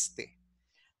existe.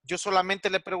 Yo solamente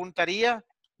le preguntaría,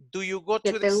 do you go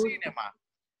que to the te gusta. cinema?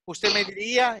 Usted me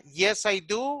diría, yes, I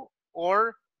do,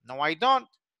 or no, I don't.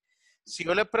 Si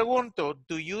yo le pregunto,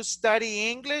 do you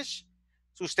study English?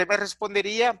 Usted me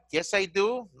respondería, yes, I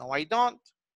do, no, I don't.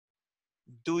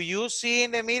 Do you see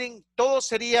in the meeting? Todos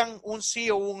serían un sí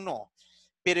o un no.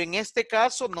 Pero en este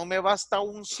caso no me basta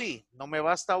un sí, no me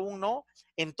basta un no.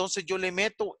 Entonces yo le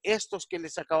meto estos que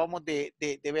les acabamos de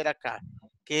ver acá,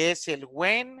 que es el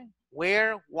when,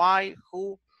 where, why,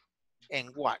 who,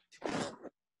 and what.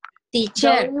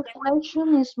 Teacher. The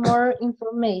question is more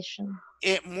information.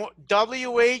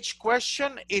 WH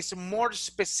question is more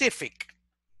specific.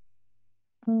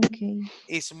 Okay.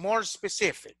 Is more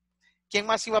specific. ¿Quién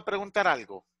más iba a preguntar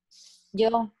algo?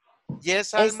 Yo.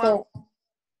 Yes, Alma.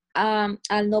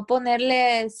 Al no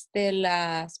ponerle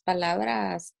las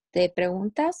palabras de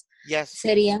preguntas, Yes.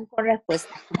 serían con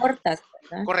respuestas cortas,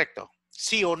 ¿verdad? Correcto.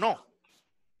 Sí o no.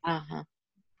 Ajá.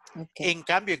 Okay. En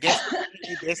cambio, de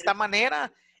esta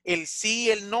manera, el sí y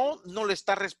el no no le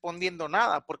está respondiendo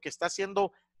nada porque está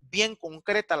siendo bien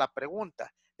concreta la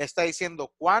pregunta. Le está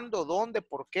diciendo cuándo, dónde,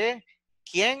 por qué,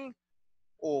 quién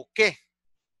o qué.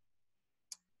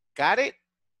 Got it?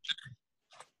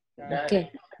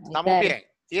 Okay. Estamos bien.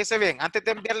 Fíjese bien, antes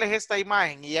de enviarles esta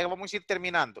imagen y ya vamos a ir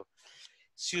terminando.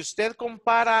 Si usted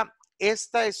compara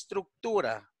esta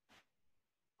estructura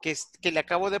que le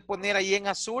acabo de poner ahí en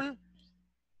azul,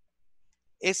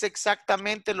 es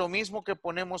exactamente lo mismo que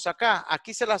ponemos acá.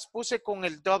 Aquí se las puse con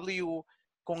el W,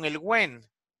 con el when,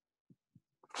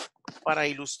 para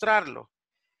ilustrarlo.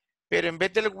 Pero en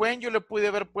vez del when, yo le pude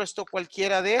haber puesto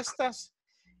cualquiera de estas.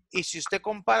 Y si usted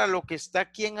compara lo que está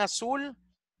aquí en azul,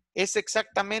 es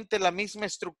exactamente la misma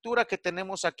estructura que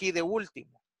tenemos aquí de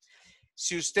último.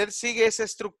 Si usted sigue esa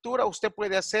estructura, usted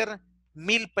puede hacer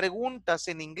 1000 preguntas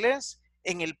en inglés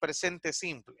en el presente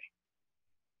simple.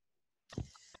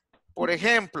 Por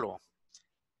ejemplo,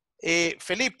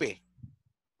 Felipe.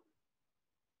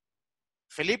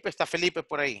 Felipe, está Felipe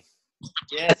por ahí.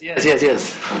 Yes.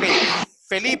 Okay.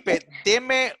 Felipe,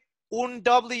 deme un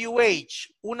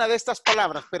WH, una de estas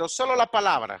palabras, pero solo la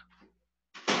palabra.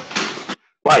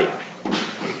 Why?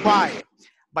 Why.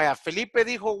 Vaya, Felipe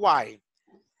dijo why.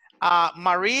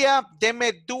 María,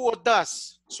 deme do o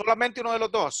does. Solamente uno de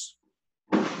los dos.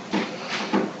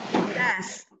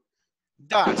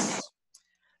 Does.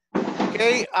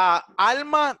 Ok.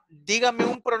 Alma, dígame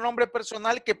un pronombre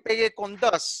personal que pegue con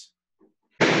does.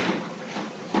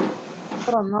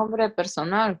 pronombre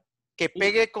personal. Que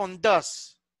pegue con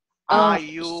does. Ah,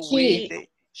 I, you, she. we,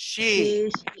 she.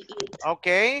 Ok.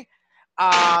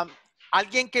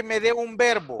 Alguien que me dé un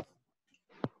verbo.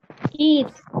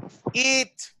 Eat.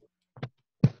 Eat.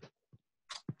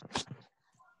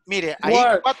 Mire, ahí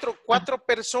Work. cuatro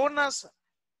personas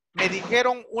me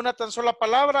dijeron una tan sola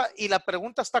palabra y la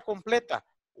pregunta está completa.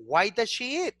 Why does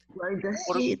she eat?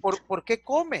 ¿Por qué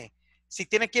come? Si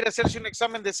tiene que ir a hacerse un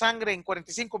examen de sangre en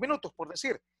 45 minutos, por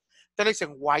decir. Entonces le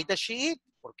dicen, why does she eat?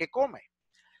 ¿Por qué come?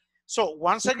 So,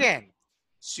 once again,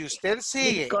 si usted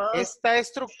sigue esta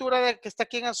estructura que está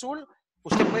aquí en azul,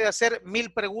 usted puede hacer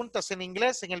 1000 preguntas en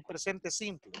inglés en el presente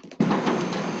simple.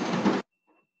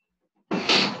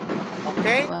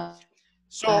 Okay?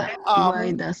 So,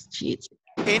 Why does she eat?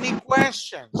 any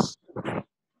questions?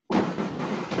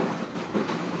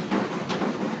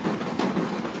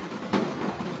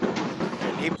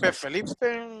 Felipe.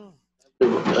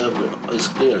 It's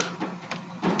clear.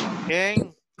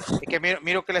 Bien. Es que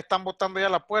miro que le están botando ya a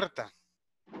la puerta.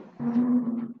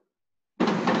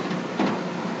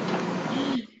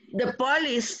 The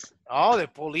police. Oh, the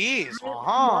police.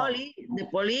 Uh-huh. The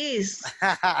police.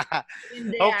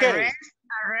 Okay.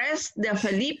 Arrest de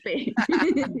Felipe.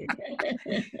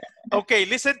 Okay,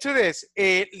 listen to this.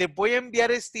 Les voy a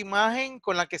enviar esta imagen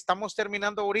con la que estamos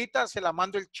terminando ahorita. Se la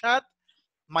mando el chat.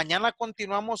 Mañana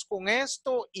continuamos con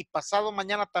esto y pasado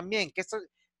mañana también. Que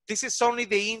this is only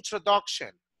the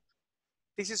introduction.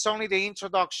 This is only the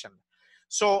introduction.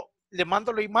 So, le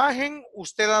mando la imagen,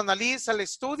 usted analiza, le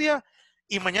estudia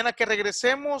y mañana que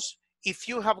regresemos, if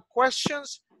you have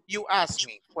questions, you ask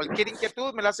me. Cualquier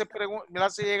inquietud me la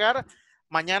hace llegar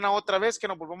mañana otra vez que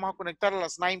nos volvamos a conectar a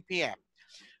las 9 p.m.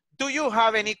 Do you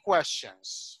have any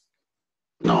questions?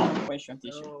 No. No question,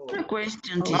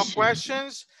 No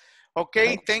questions?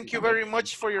 Okay, thank you very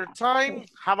much for your time.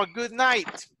 Have a good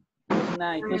night. Good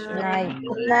night. Night.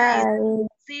 Night.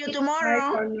 See you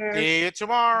tomorrow. See you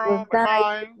tomorrow.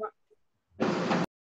 Bye-bye.